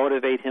finding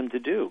motivate him to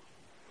do?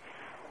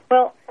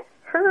 Well,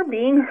 Herb,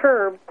 being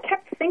Herb,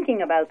 kept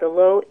thinking about the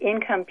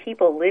low-income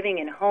people living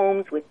in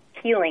homes with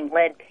peeling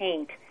lead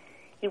paint.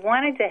 He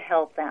wanted to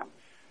help them.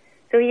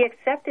 So he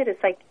accepted a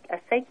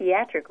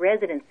psychiatric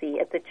residency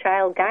at the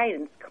Child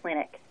Guidance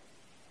Clinic.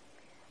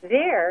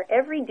 There,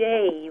 every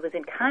day, he was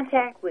in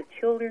contact with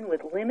children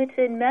with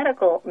limited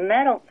mental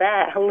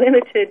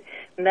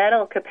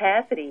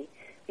capacity,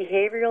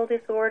 behavioral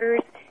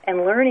disorders,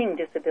 and learning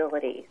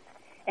disabilities.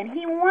 And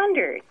he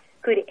wondered,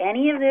 could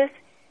any of this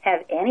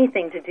have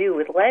anything to do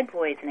with lead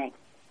poisoning?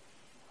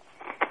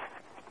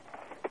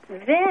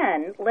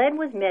 Then, lead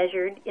was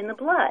measured in the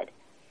blood,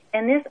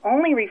 and this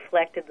only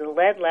reflected the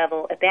lead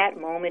level at that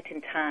moment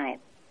in time.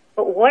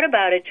 But what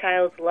about a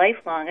child's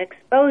lifelong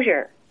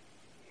exposure?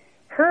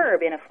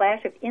 Herb, in a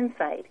flash of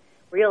insight,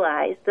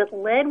 realized that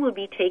lead would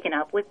be taken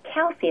up with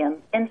calcium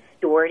and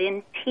stored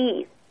in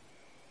teeth.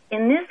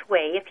 In this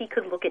way, if he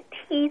could look at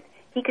teeth,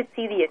 he could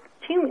see the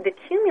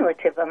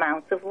cumulative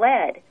amounts of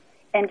lead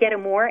and get a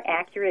more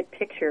accurate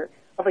picture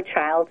of a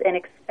child's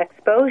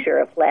exposure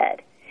of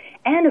lead.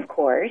 And, of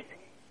course,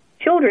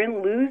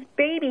 children lose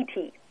baby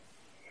teeth.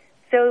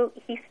 So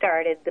he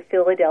started the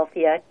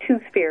Philadelphia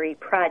Tooth Fairy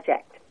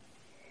Project.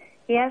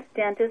 He asked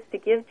dentists to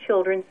give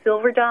children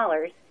silver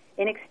dollars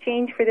in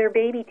exchange for their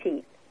baby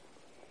teeth.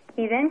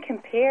 He then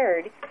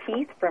compared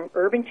teeth from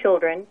urban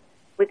children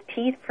with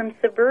teeth from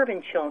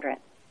suburban children.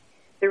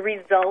 The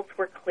results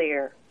were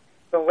clear.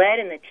 The lead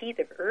in the teeth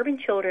of urban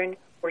children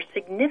were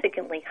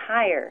significantly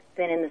higher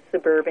than in the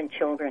suburban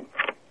children.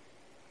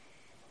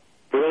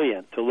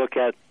 Brilliant to look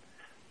at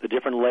the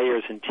different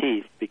layers in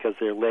teeth because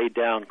they're laid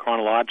down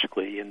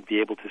chronologically and be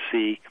able to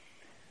see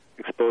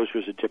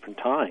exposures at different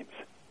times.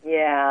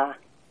 Yeah.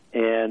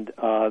 And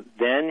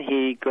then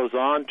he goes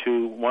on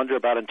to wonder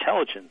about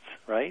intelligence,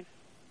 right?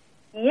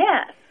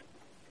 Yes.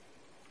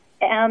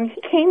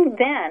 He came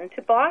then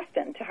to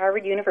Boston, to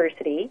Harvard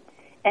University,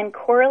 and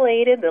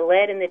correlated the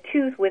lead in the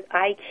tooth with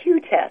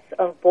IQ tests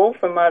of both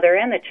the mother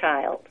and the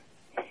child.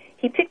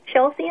 He picked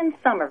Chelsea and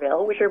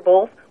Somerville, which are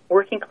both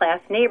working-class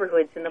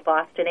neighborhoods in the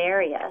Boston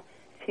area,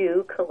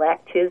 to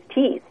collect his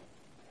teeth.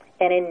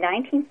 And in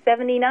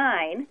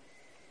 1979,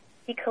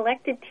 he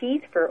collected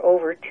teeth for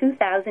over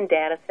 2,000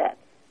 data sets.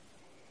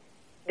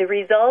 The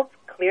results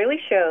clearly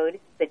showed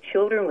that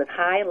children with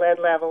high lead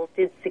levels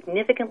did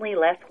significantly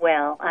less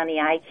well on the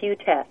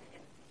IQ test.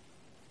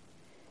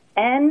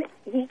 And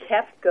he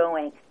kept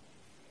going.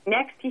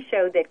 Next, he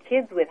showed that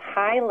kids with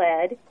high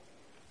lead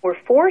were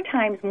 4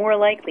 times more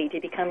likely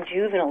to become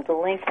juvenile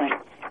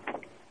delinquents.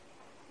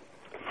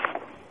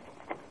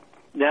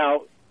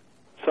 Now,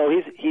 so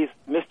he's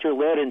Mr.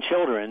 Lead in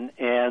children,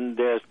 and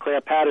there's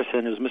Claire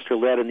Patterson, who's Mr.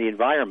 Lead in the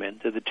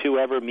environment. Did the two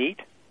ever meet?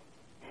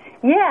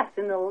 Yes,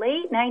 in the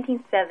late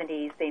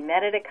 1970s, they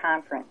met at a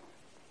conference.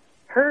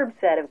 Herb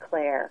said of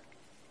Claire,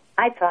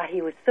 "I thought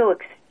he was so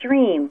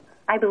extreme.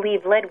 I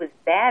believe lead was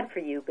bad for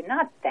you, but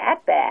not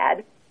that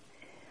bad."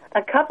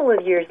 A couple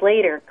of years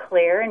later,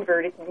 Claire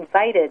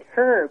invited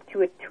Herb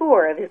to a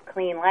tour of his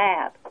clean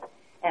lab.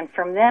 And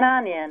from then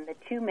on in, the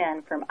two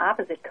men from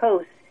opposite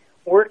coasts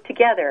worked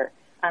together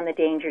on the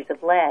dangers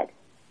of lead.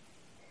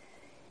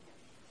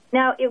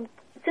 Now,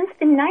 since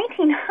the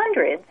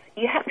 1900s,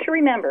 you have to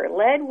remember,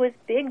 lead was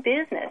big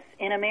business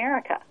in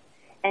America,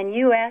 and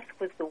U.S.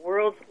 was the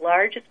world's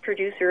largest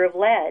producer of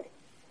lead.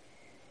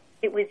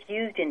 It was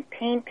used in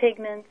paint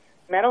pigments,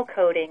 metal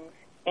coatings,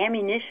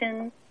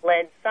 ammunition,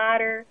 lead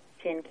solder,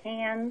 tin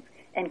cans,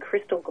 and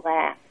crystal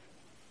glass.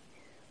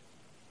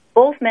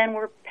 Both men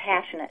were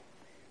passionate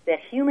that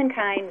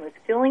humankind was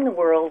filling the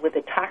world with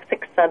a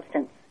toxic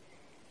substance,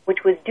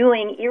 which was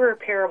doing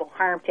irreparable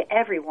harm to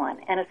everyone,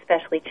 and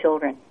especially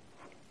children.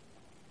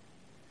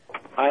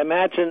 I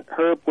imagine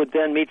Herb would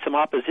then meet some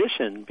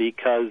opposition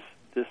because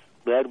this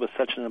lead was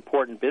such an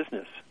important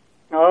business.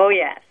 Oh,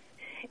 yes.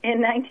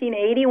 In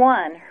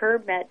 1981,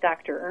 Herb met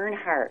Dr.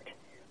 Earnhardt,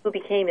 who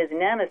became his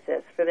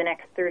nemesis for the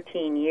next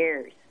 13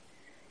 years.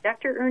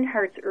 Dr.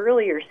 Earnhardt's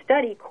earlier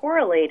study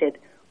correlated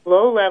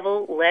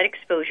low-level lead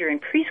exposure in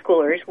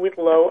preschoolers with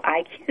low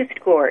IQ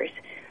scores,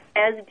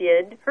 as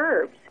did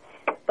Herb's.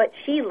 But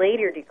she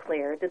later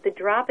declared that the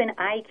drop in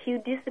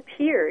IQ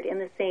disappeared in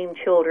the same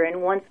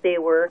children once they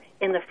were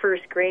in the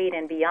first grade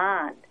and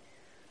beyond.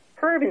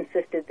 Herb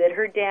insisted that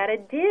her data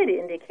did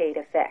indicate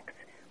effects,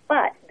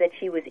 but that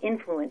she was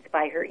influenced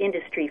by her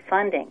industry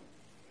funding.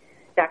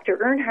 Dr.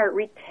 Earnhardt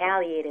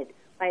retaliated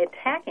by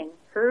attacking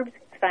Herb's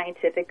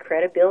scientific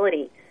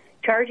credibility,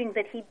 charging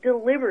that he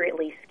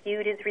deliberately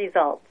skewed his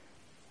results.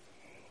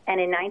 And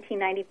in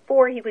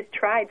 1994, he was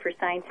tried for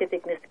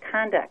scientific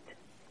misconduct.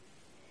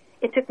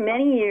 It took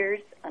many years,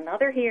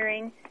 another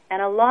hearing,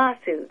 and a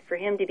lawsuit for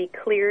him to be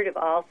cleared of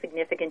all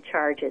significant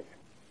charges.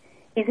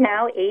 He's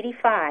now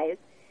 85,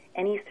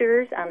 and he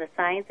serves on the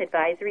Science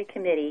Advisory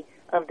Committee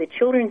of the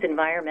Children's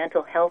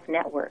Environmental Health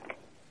Network.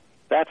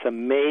 That's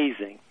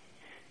amazing.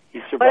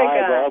 He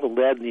survived all the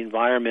lead in the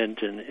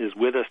environment and is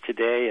with us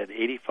today at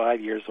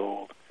 85 years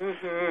old.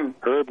 Mm-hmm.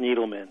 Herb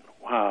Needleman.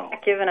 Wow.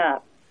 Not giving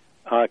up.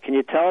 Can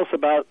you tell us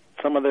about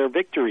some of their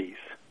victories?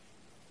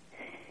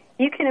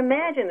 You can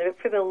imagine that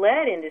for the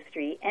lead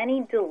industry,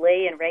 any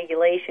delay in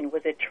regulation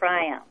was a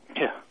triumph.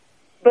 Yeah.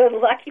 But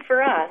lucky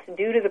for us,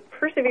 due to the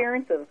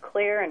perseverance of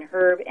Claire and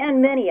Herb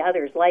and many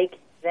others like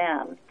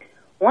them,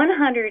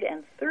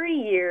 103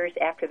 years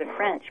after the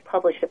French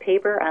published a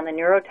paper on the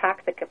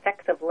neurotoxic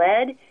effects of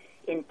lead,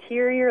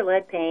 interior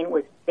lead paint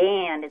was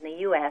banned in the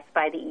U.S.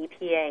 by the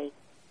EPA.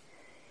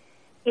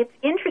 It's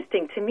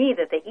interesting to me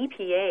that the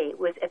EPA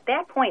was at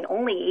that point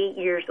only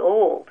 8 years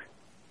old.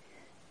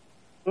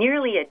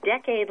 Nearly a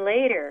decade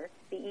later,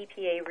 the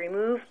EPA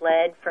removed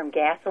lead from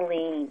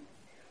gasoline.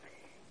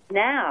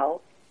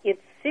 Now,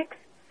 it's 6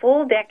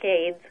 full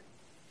decades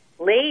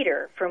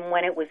later from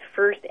when it was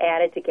first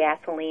added to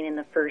gasoline in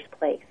the first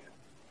place.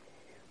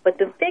 But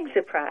the big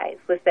surprise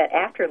was that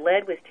after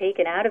lead was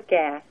taken out of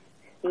gas,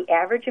 the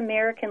average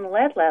American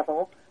lead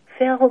level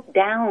fell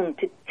down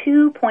to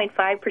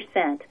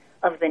 2.5%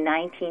 of the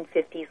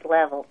 1950s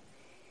level.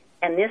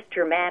 And this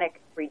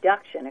dramatic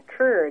reduction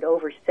occurred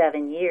over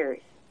 7 years.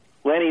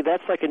 Lenny,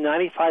 that's like a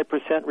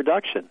 95%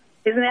 reduction.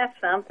 Isn't that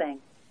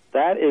something?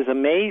 That is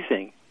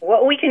amazing.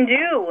 What we can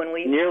do when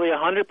we... Nearly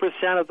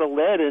 100% of the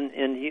lead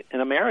in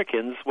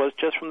Americans was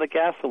just from the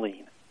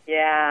gasoline.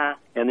 Yeah.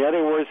 And the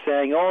other was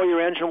saying, oh,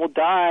 your engine will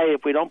die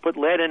if we don't put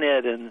lead in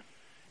it. And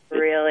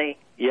really?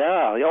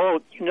 Yeah.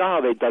 Oh, you know how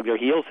they dug their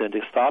heels in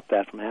to stop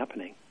that from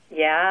happening.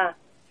 Yeah.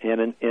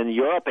 And in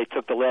Europe, they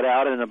took the lead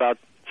out in about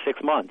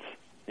 6 months.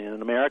 And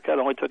in America, it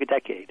only took a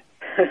decade.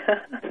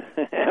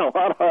 And a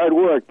lot of hard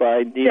work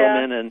by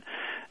Needleman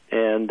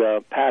and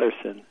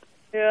Patterson.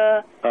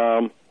 Yeah.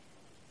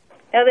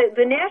 Now,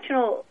 the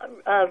National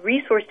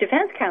Resource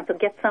Defense Council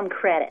gets some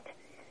credit.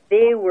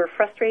 They were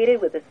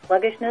frustrated with the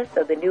sluggishness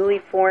of the newly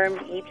formed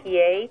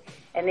EPA,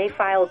 and they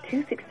filed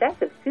 2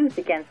 successive suits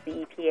against the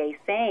EPA,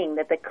 saying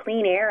that the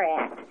Clean Air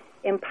Act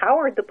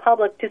empowered the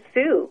public to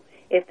sue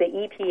if the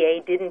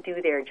EPA didn't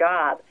do their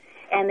job.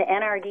 And the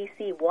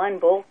NRDC won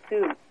both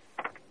suits.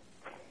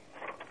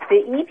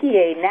 The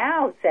EPA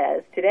now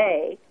says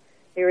today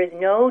there is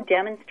no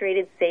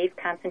demonstrated safe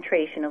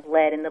concentration of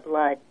lead in the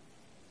blood.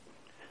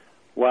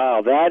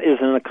 Wow, that is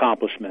an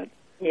accomplishment.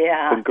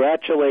 Yeah.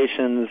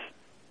 Congratulations.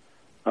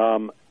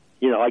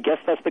 I guess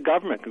that's the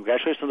government.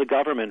 Congratulations to the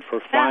government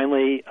for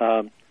finally,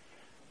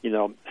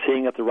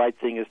 seeing that the right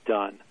thing is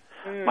done.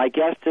 My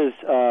guest is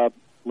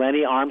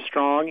Lenny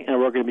Armstrong, and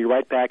we're going to be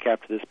right back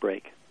after this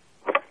break.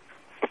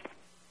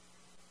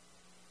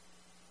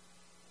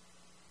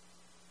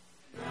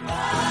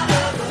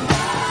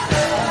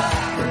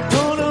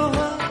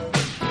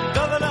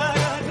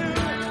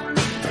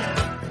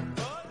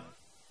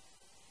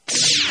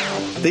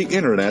 The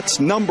Internet's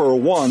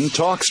 #1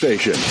 talk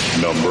station.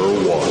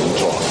 #1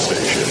 talk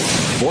station.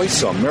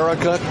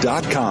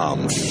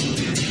 VoiceAmerica.com.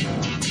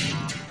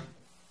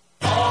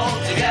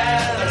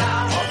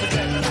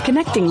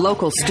 Connecting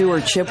local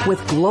stewardship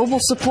with global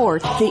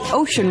support, the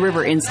Ocean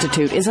River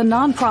Institute is a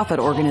nonprofit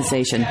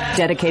organization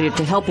dedicated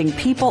to helping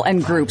people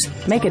and groups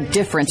make a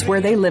difference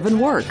where they live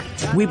and work.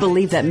 We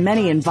believe that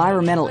many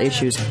environmental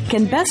issues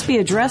can best be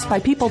addressed by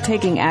people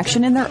taking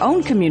action in their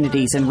own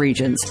communities and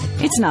regions.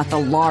 It's not the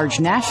large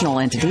national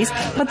entities,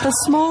 but the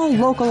small,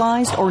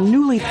 localized, or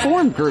newly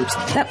formed groups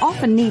that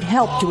often need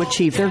help to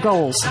achieve their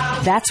goals.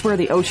 That's where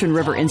the Ocean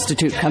River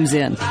Institute comes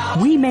in.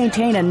 We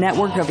maintain a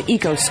network of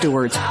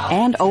eco-stewards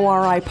and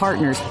ORI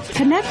partners,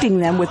 connecting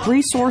them with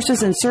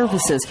resources and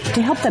services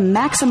to help them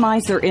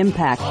maximize their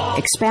impact,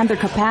 expand their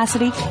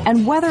capacity,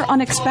 and weather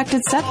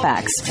unexpected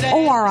setbacks.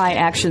 ORI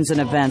actions and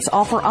events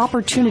offer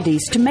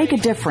opportunities to make a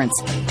difference,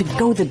 to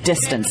go the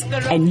distance,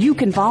 and you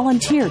can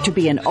volunteer to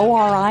be an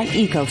ORI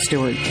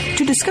eco-steward.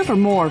 To discover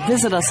more,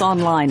 visit us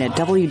online at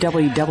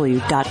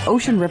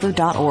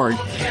www.oceanriver.org.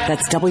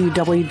 That's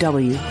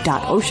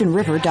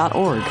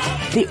www.oceanriver.org.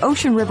 The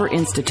Ocean River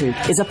Institute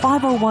is a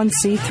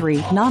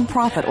 501c3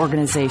 nonprofit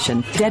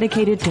organization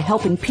dedicated to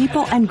helping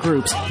people and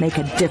groups make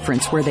a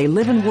difference where they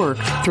live and work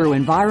through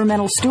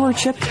environmental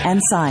stewardship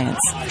and science.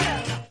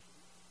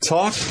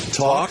 Talk,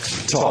 talk,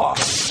 talk.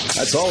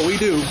 That's all we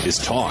do is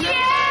talk.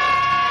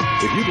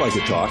 If you'd like to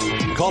talk,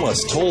 call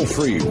us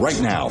toll-free right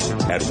now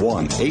at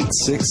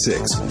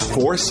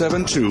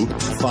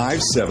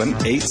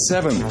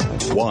 1-866-472-5787.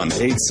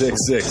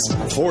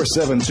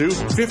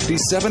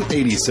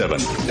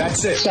 1-866-472-5787.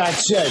 That's it.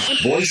 That's it.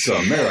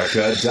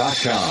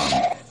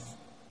 VoiceAmerica.com.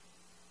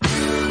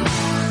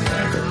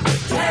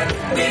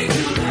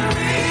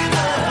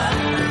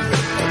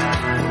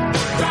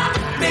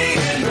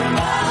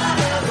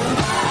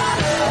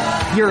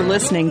 You're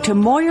listening to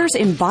Moyer's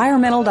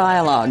Environmental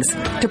Dialogues.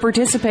 To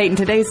participate in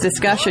today's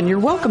discussion, you're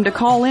welcome to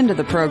call into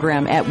the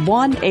program at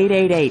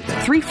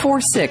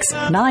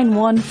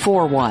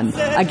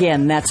 1-888-346-9141.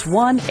 Again, that's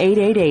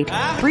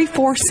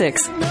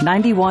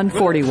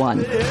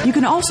 1-888-346-9141. You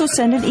can also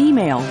send an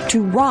email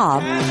to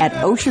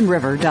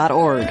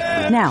rob@oceanriver.org.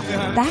 Now,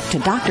 back to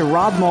Dr.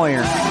 Rob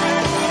Moyer.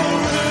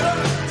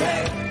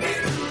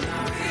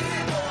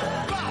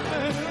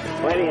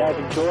 Wendy, I've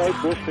enjoyed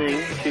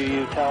listening to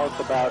you tell us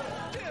about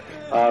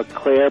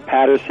Claire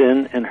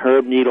Patterson and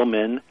Herb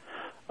Needleman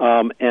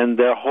and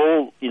their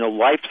whole,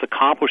 life's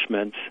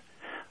accomplishments.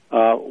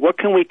 What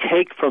can we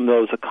take from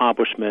those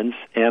accomplishments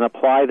and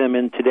apply them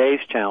in today's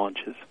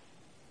challenges?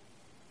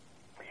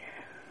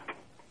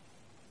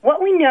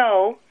 What we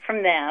know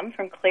from them,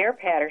 from Claire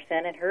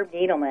Patterson and Herb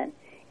Needleman,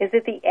 is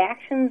that the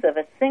actions of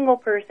a single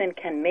person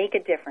can make a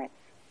difference.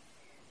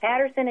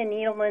 Patterson and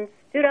Needleman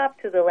stood up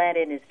to the lead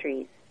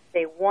industries.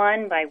 They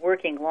won by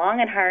working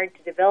long and hard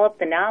to develop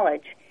the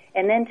knowledge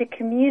and then to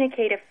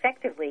communicate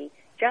effectively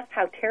just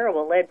how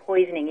terrible lead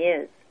poisoning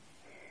is.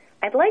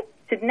 I'd like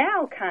to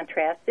now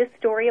contrast this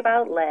story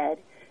about lead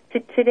to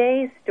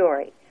today's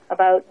story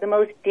about the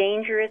most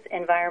dangerous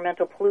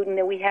environmental pollutant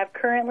that we have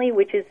currently,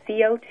 which is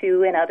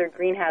CO2 and other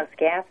greenhouse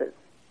gases.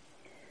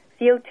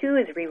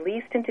 CO2 is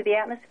released into the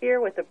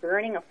atmosphere with the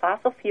burning of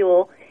fossil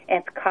fuel,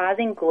 and it's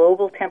causing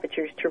global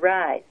temperatures to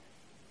rise.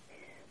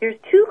 There's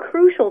two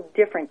crucial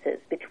differences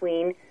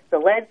between the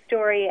lead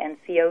story and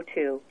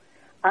CO2.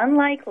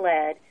 Unlike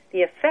lead,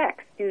 the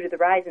effects due to the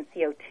rise in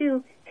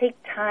CO2 take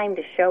time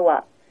to show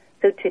up.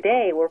 So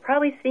today, we're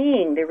probably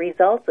seeing the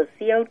results of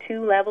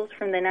CO2 levels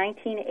from the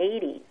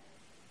 1980s.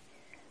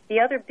 The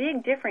other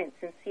big difference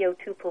in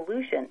CO2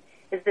 pollution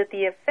is that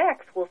the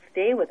effects will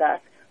stay with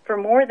us for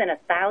more than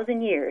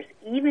 1,000 years,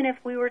 even if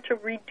we were to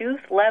reduce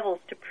levels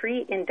to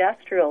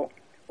pre-industrial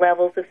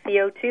levels of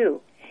CO2.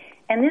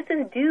 And this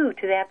is due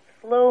to that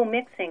slow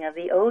mixing of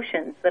the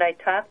oceans that I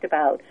talked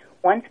about.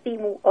 Once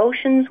the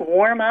oceans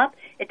warm up,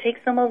 it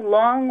takes them a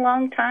long,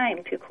 long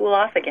time to cool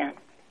off again.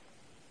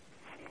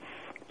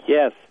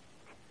 Yes.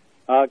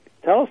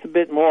 Tell us a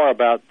bit more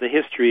about the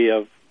history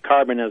of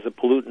carbon as a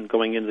pollutant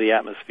going into the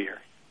atmosphere.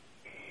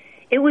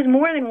 It was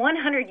more than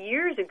 100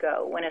 years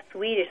ago when a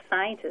Swedish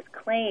scientist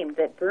claimed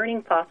that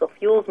burning fossil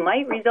fuels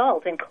might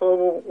result in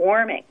global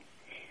warming.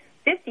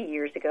 50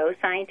 years ago,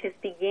 scientists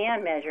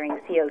began measuring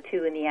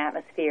CO2 in the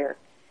atmosphere.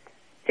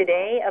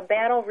 Today, a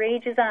battle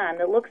rages on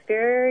that looks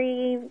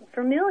very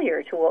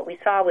familiar to what we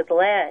saw with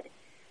lead.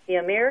 The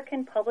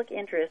American public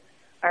interests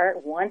are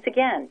once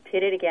again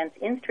pitted against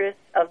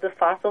interests of the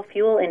fossil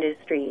fuel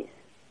industries.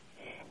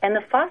 And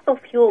the fossil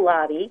fuel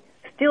lobby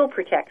still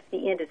protects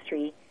the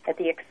industry at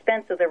the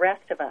expense of the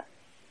rest of us.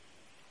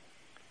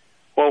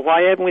 Well,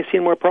 why haven't we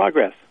seen more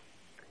progress?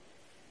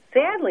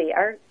 Sadly,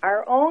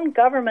 our own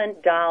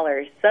government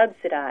dollars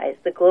subsidize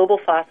the global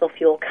fossil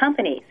fuel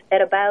companies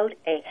at about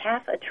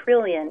 $500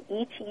 billion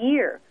each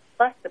year,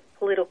 plus the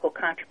political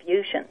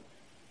contributions.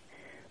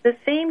 The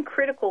same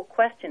critical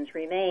questions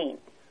remain.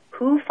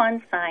 Who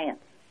funds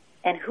science,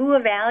 and who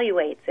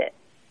evaluates it?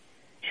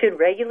 Should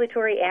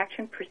regulatory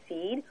action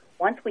proceed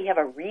once we have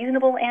a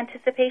reasonable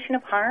anticipation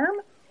of harm,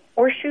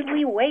 or should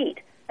we wait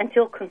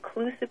until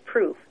conclusive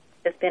proof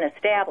has been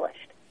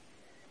established?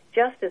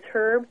 Just as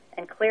Herb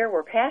and Claire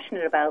were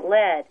passionate about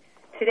lead,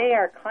 today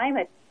our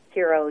climate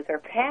heroes are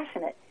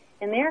passionate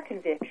in their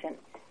conviction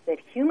that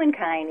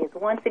humankind is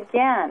once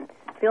again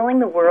filling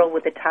the world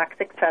with a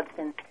toxic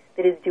substance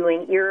that is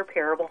doing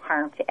irreparable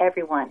harm to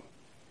everyone.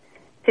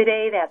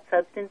 Today that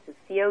substance is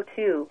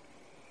CO2,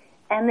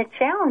 and the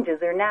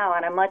challenges are now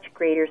on a much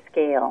greater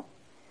scale.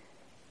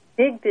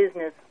 Big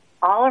business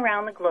all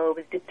around the globe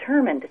is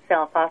determined to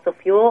sell fossil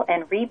fuel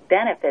and reap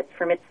benefits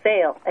from its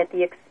sale at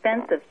the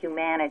expense of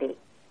humanity.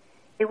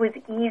 It was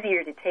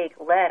easier to take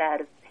lead out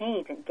of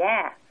paint and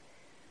gas.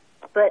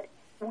 But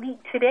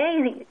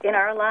today in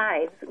our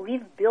lives,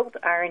 we've built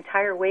our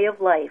entire way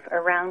of life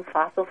around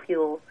fossil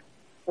fuels.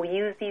 We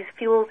use these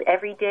fuels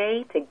every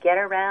day to get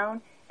around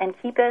and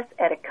keep us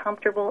at a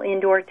comfortable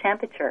indoor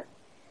temperature.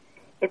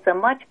 It's a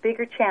much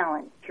bigger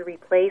challenge to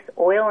replace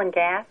oil and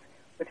gas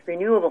with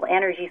renewable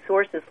energy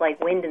sources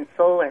like wind and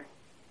solar.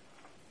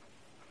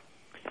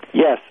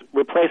 Yes,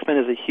 replacement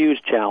is a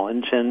huge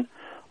challenge, and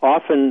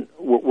often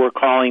we're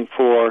calling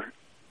for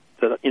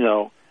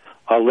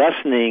a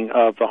lessening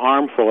of the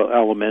harmful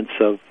elements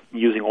of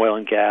using oil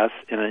and gas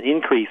and an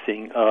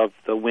increasing of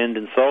the wind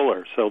and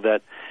solar, so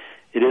that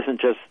it isn't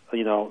just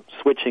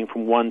switching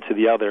from one to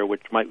the other,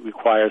 which might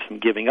require some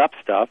giving up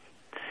stuff.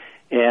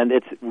 And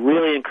it's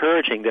really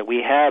encouraging that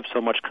we have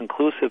so much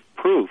conclusive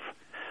proof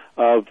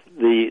of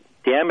the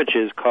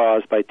damages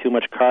caused by too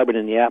much carbon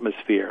in the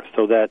atmosphere,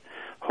 so that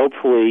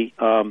hopefully,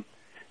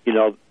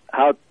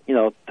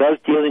 does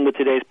dealing with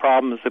today's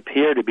problems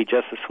appear to be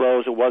just as slow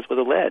as it was with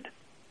the lead?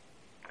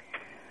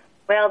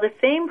 Well, the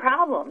same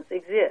problems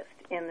exist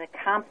in the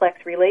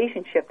complex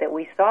relationship that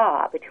we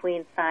saw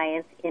between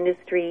science,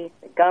 industry,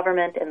 the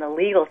government, and the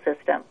legal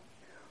system.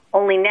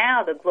 Only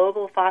now the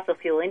global fossil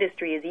fuel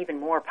industry is even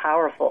more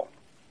powerful.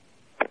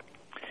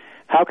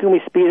 How can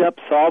we speed up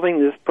solving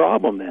this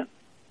problem then?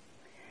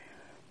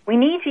 We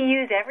need to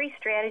use every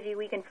strategy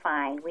we can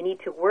find. We need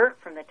to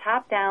work from the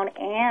top down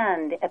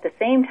and, at the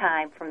same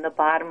time, from the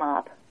bottom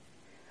up.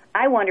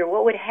 I wonder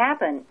what would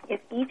happen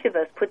if each of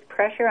us puts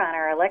pressure on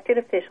our elected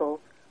officials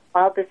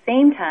while at the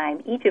same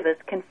time each of us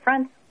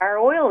confronts our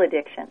oil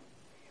addiction.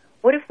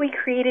 What if we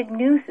created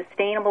new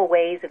sustainable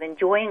ways of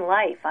enjoying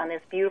life on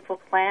this beautiful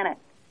planet?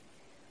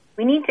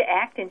 We need to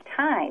act in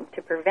time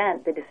to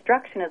prevent the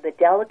destruction of the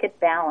delicate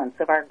balance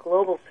of our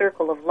global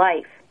circle of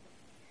life.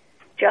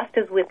 Just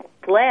as with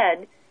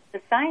lead,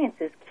 the science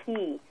is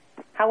key.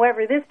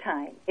 However, this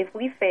time, if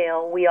we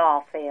fail, we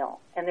all fail,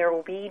 and there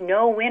will be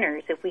no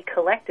winners if we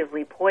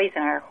collectively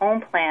poison our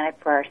home planet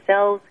for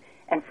ourselves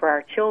and for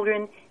our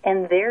children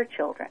and their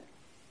children.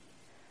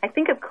 I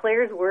think of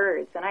Claire's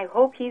words, and I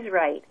hope he's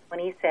right when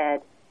he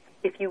said,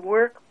 if you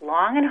work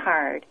long and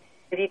hard,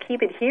 if you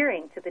keep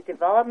adhering to the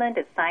development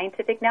of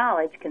scientific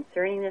knowledge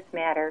concerning this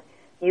matter,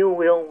 you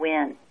will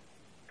win.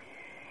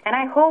 And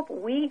I hope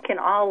we can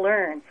all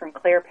learn from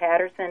Claire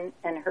Patterson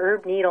and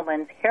Herb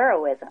Needleman's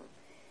heroism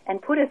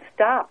and put a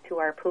stop to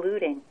our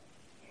polluting,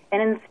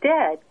 and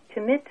instead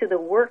commit to the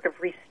work of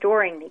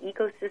restoring the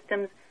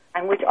ecosystems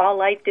on which all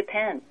life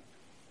depends.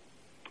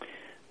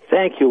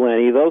 Thank you,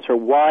 Lenny. Those are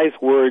wise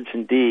words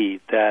indeed.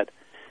 That,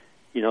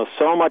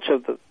 so much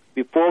of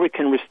before we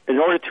can, in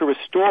order to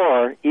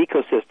restore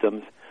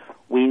ecosystems,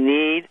 we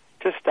need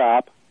to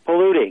stop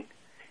polluting,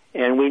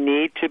 and we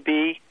need to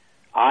be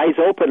eyes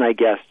open, I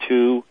guess,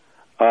 to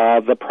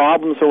the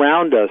problems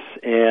around us,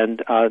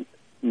 and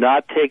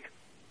not take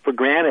for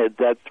granted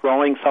that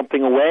throwing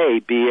something away,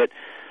 be it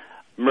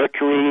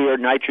mercury or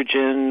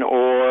nitrogen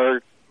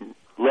or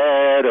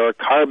lead or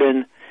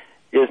carbon,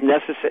 is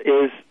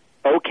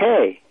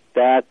okay.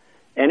 That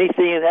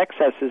anything in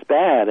excess is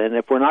bad, and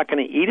if we're not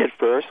going to eat it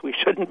first, we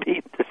shouldn't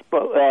be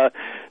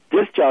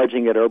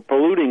discharging it or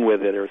polluting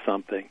with it or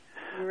something.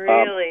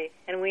 Really,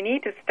 and we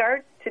need to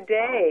start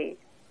today.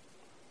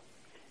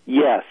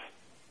 Yes.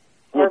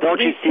 Well, don't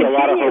you see a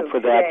lot of hope for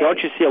that?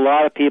 Don't you see a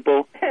lot of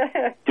people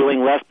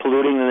doing less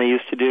polluting than they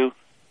used to do?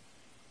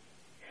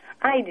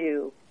 I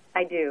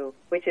do,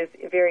 which is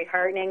very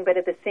heartening, but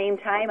at the same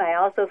time, I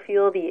also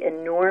feel the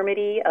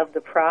enormity of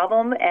the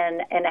problem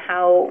and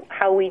how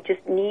we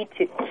just need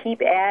to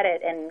keep at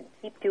it and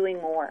keep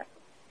doing more.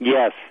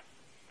 Yes,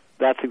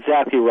 that's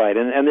exactly right.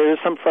 And there is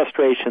some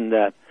frustration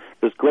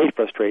there's great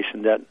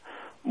frustration that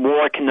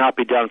more cannot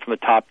be done from the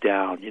top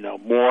down.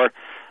 More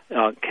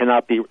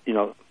cannot be,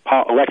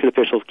 elected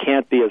officials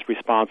can't be as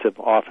responsive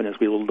often as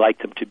we would like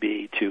them to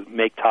be to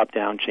make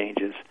top-down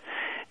changes.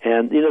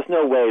 And there's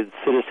no way that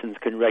citizens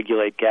can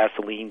regulate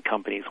gasoline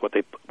companies,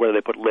 whether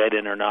they put lead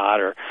in or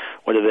not, or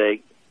whether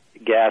they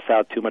gas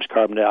out too much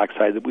carbon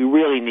dioxide. We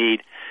really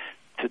need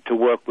to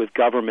work with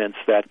governments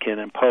that can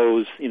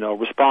impose,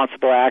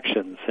 responsible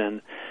actions.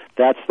 And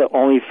that's the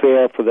only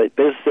fair for the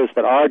businesses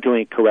that are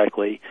doing it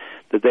correctly,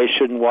 that they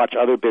shouldn't watch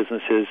other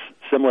businesses,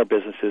 similar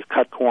businesses,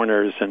 cut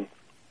corners and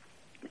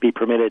be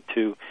permitted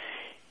to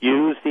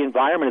use the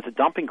environment as a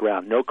dumping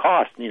ground, no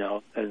cost,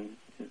 and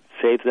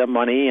saves them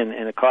money, and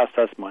it costs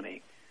us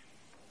money.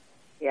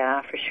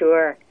 Yeah, for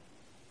sure.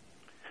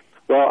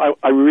 Well,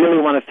 I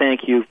really want to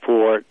thank you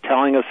for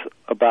telling us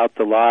about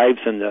the lives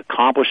and the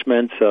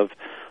accomplishments of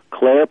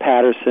Claire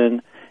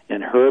Patterson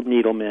and Herb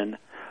Needleman.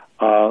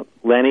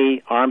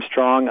 Lenny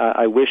Armstrong,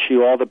 I wish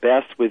you all the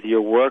best with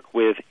your work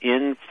with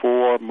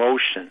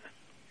In4Motion.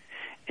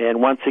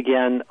 And once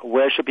again,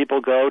 where should people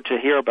go to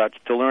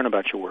learn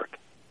about your work?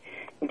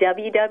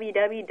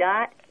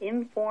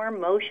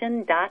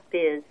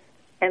 www.informotion.biz.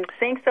 And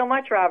thanks so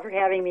much, Rob, for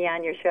having me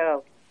on your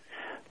show.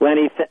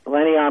 Lenny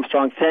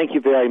Armstrong, thank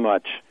you very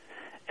much.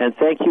 And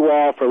thank you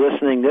all for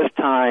listening this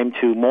time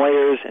to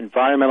Moyer's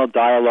Environmental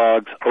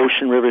Dialogues,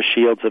 Ocean River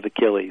Shields of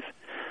Achilles.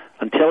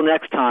 Until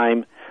next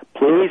time,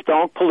 please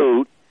don't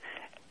pollute,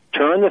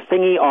 turn the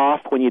thingy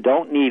off when you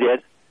don't need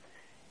it,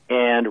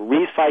 and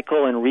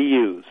recycle and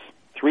reuse.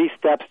 3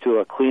 steps to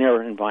a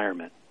cleaner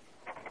environment.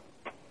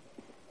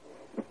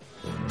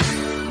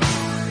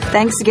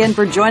 Thanks again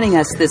for joining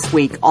us this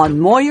week on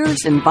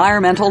Moyer's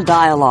Environmental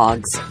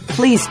Dialogues.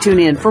 Please tune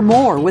in for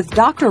more with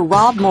Dr.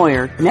 Rob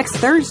Moyer next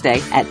Thursday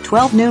at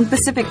 12 noon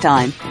Pacific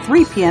Time,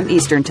 3 p.m.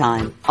 Eastern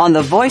Time on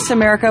the Voice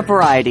America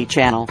Variety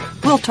Channel.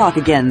 We'll talk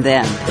again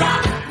then.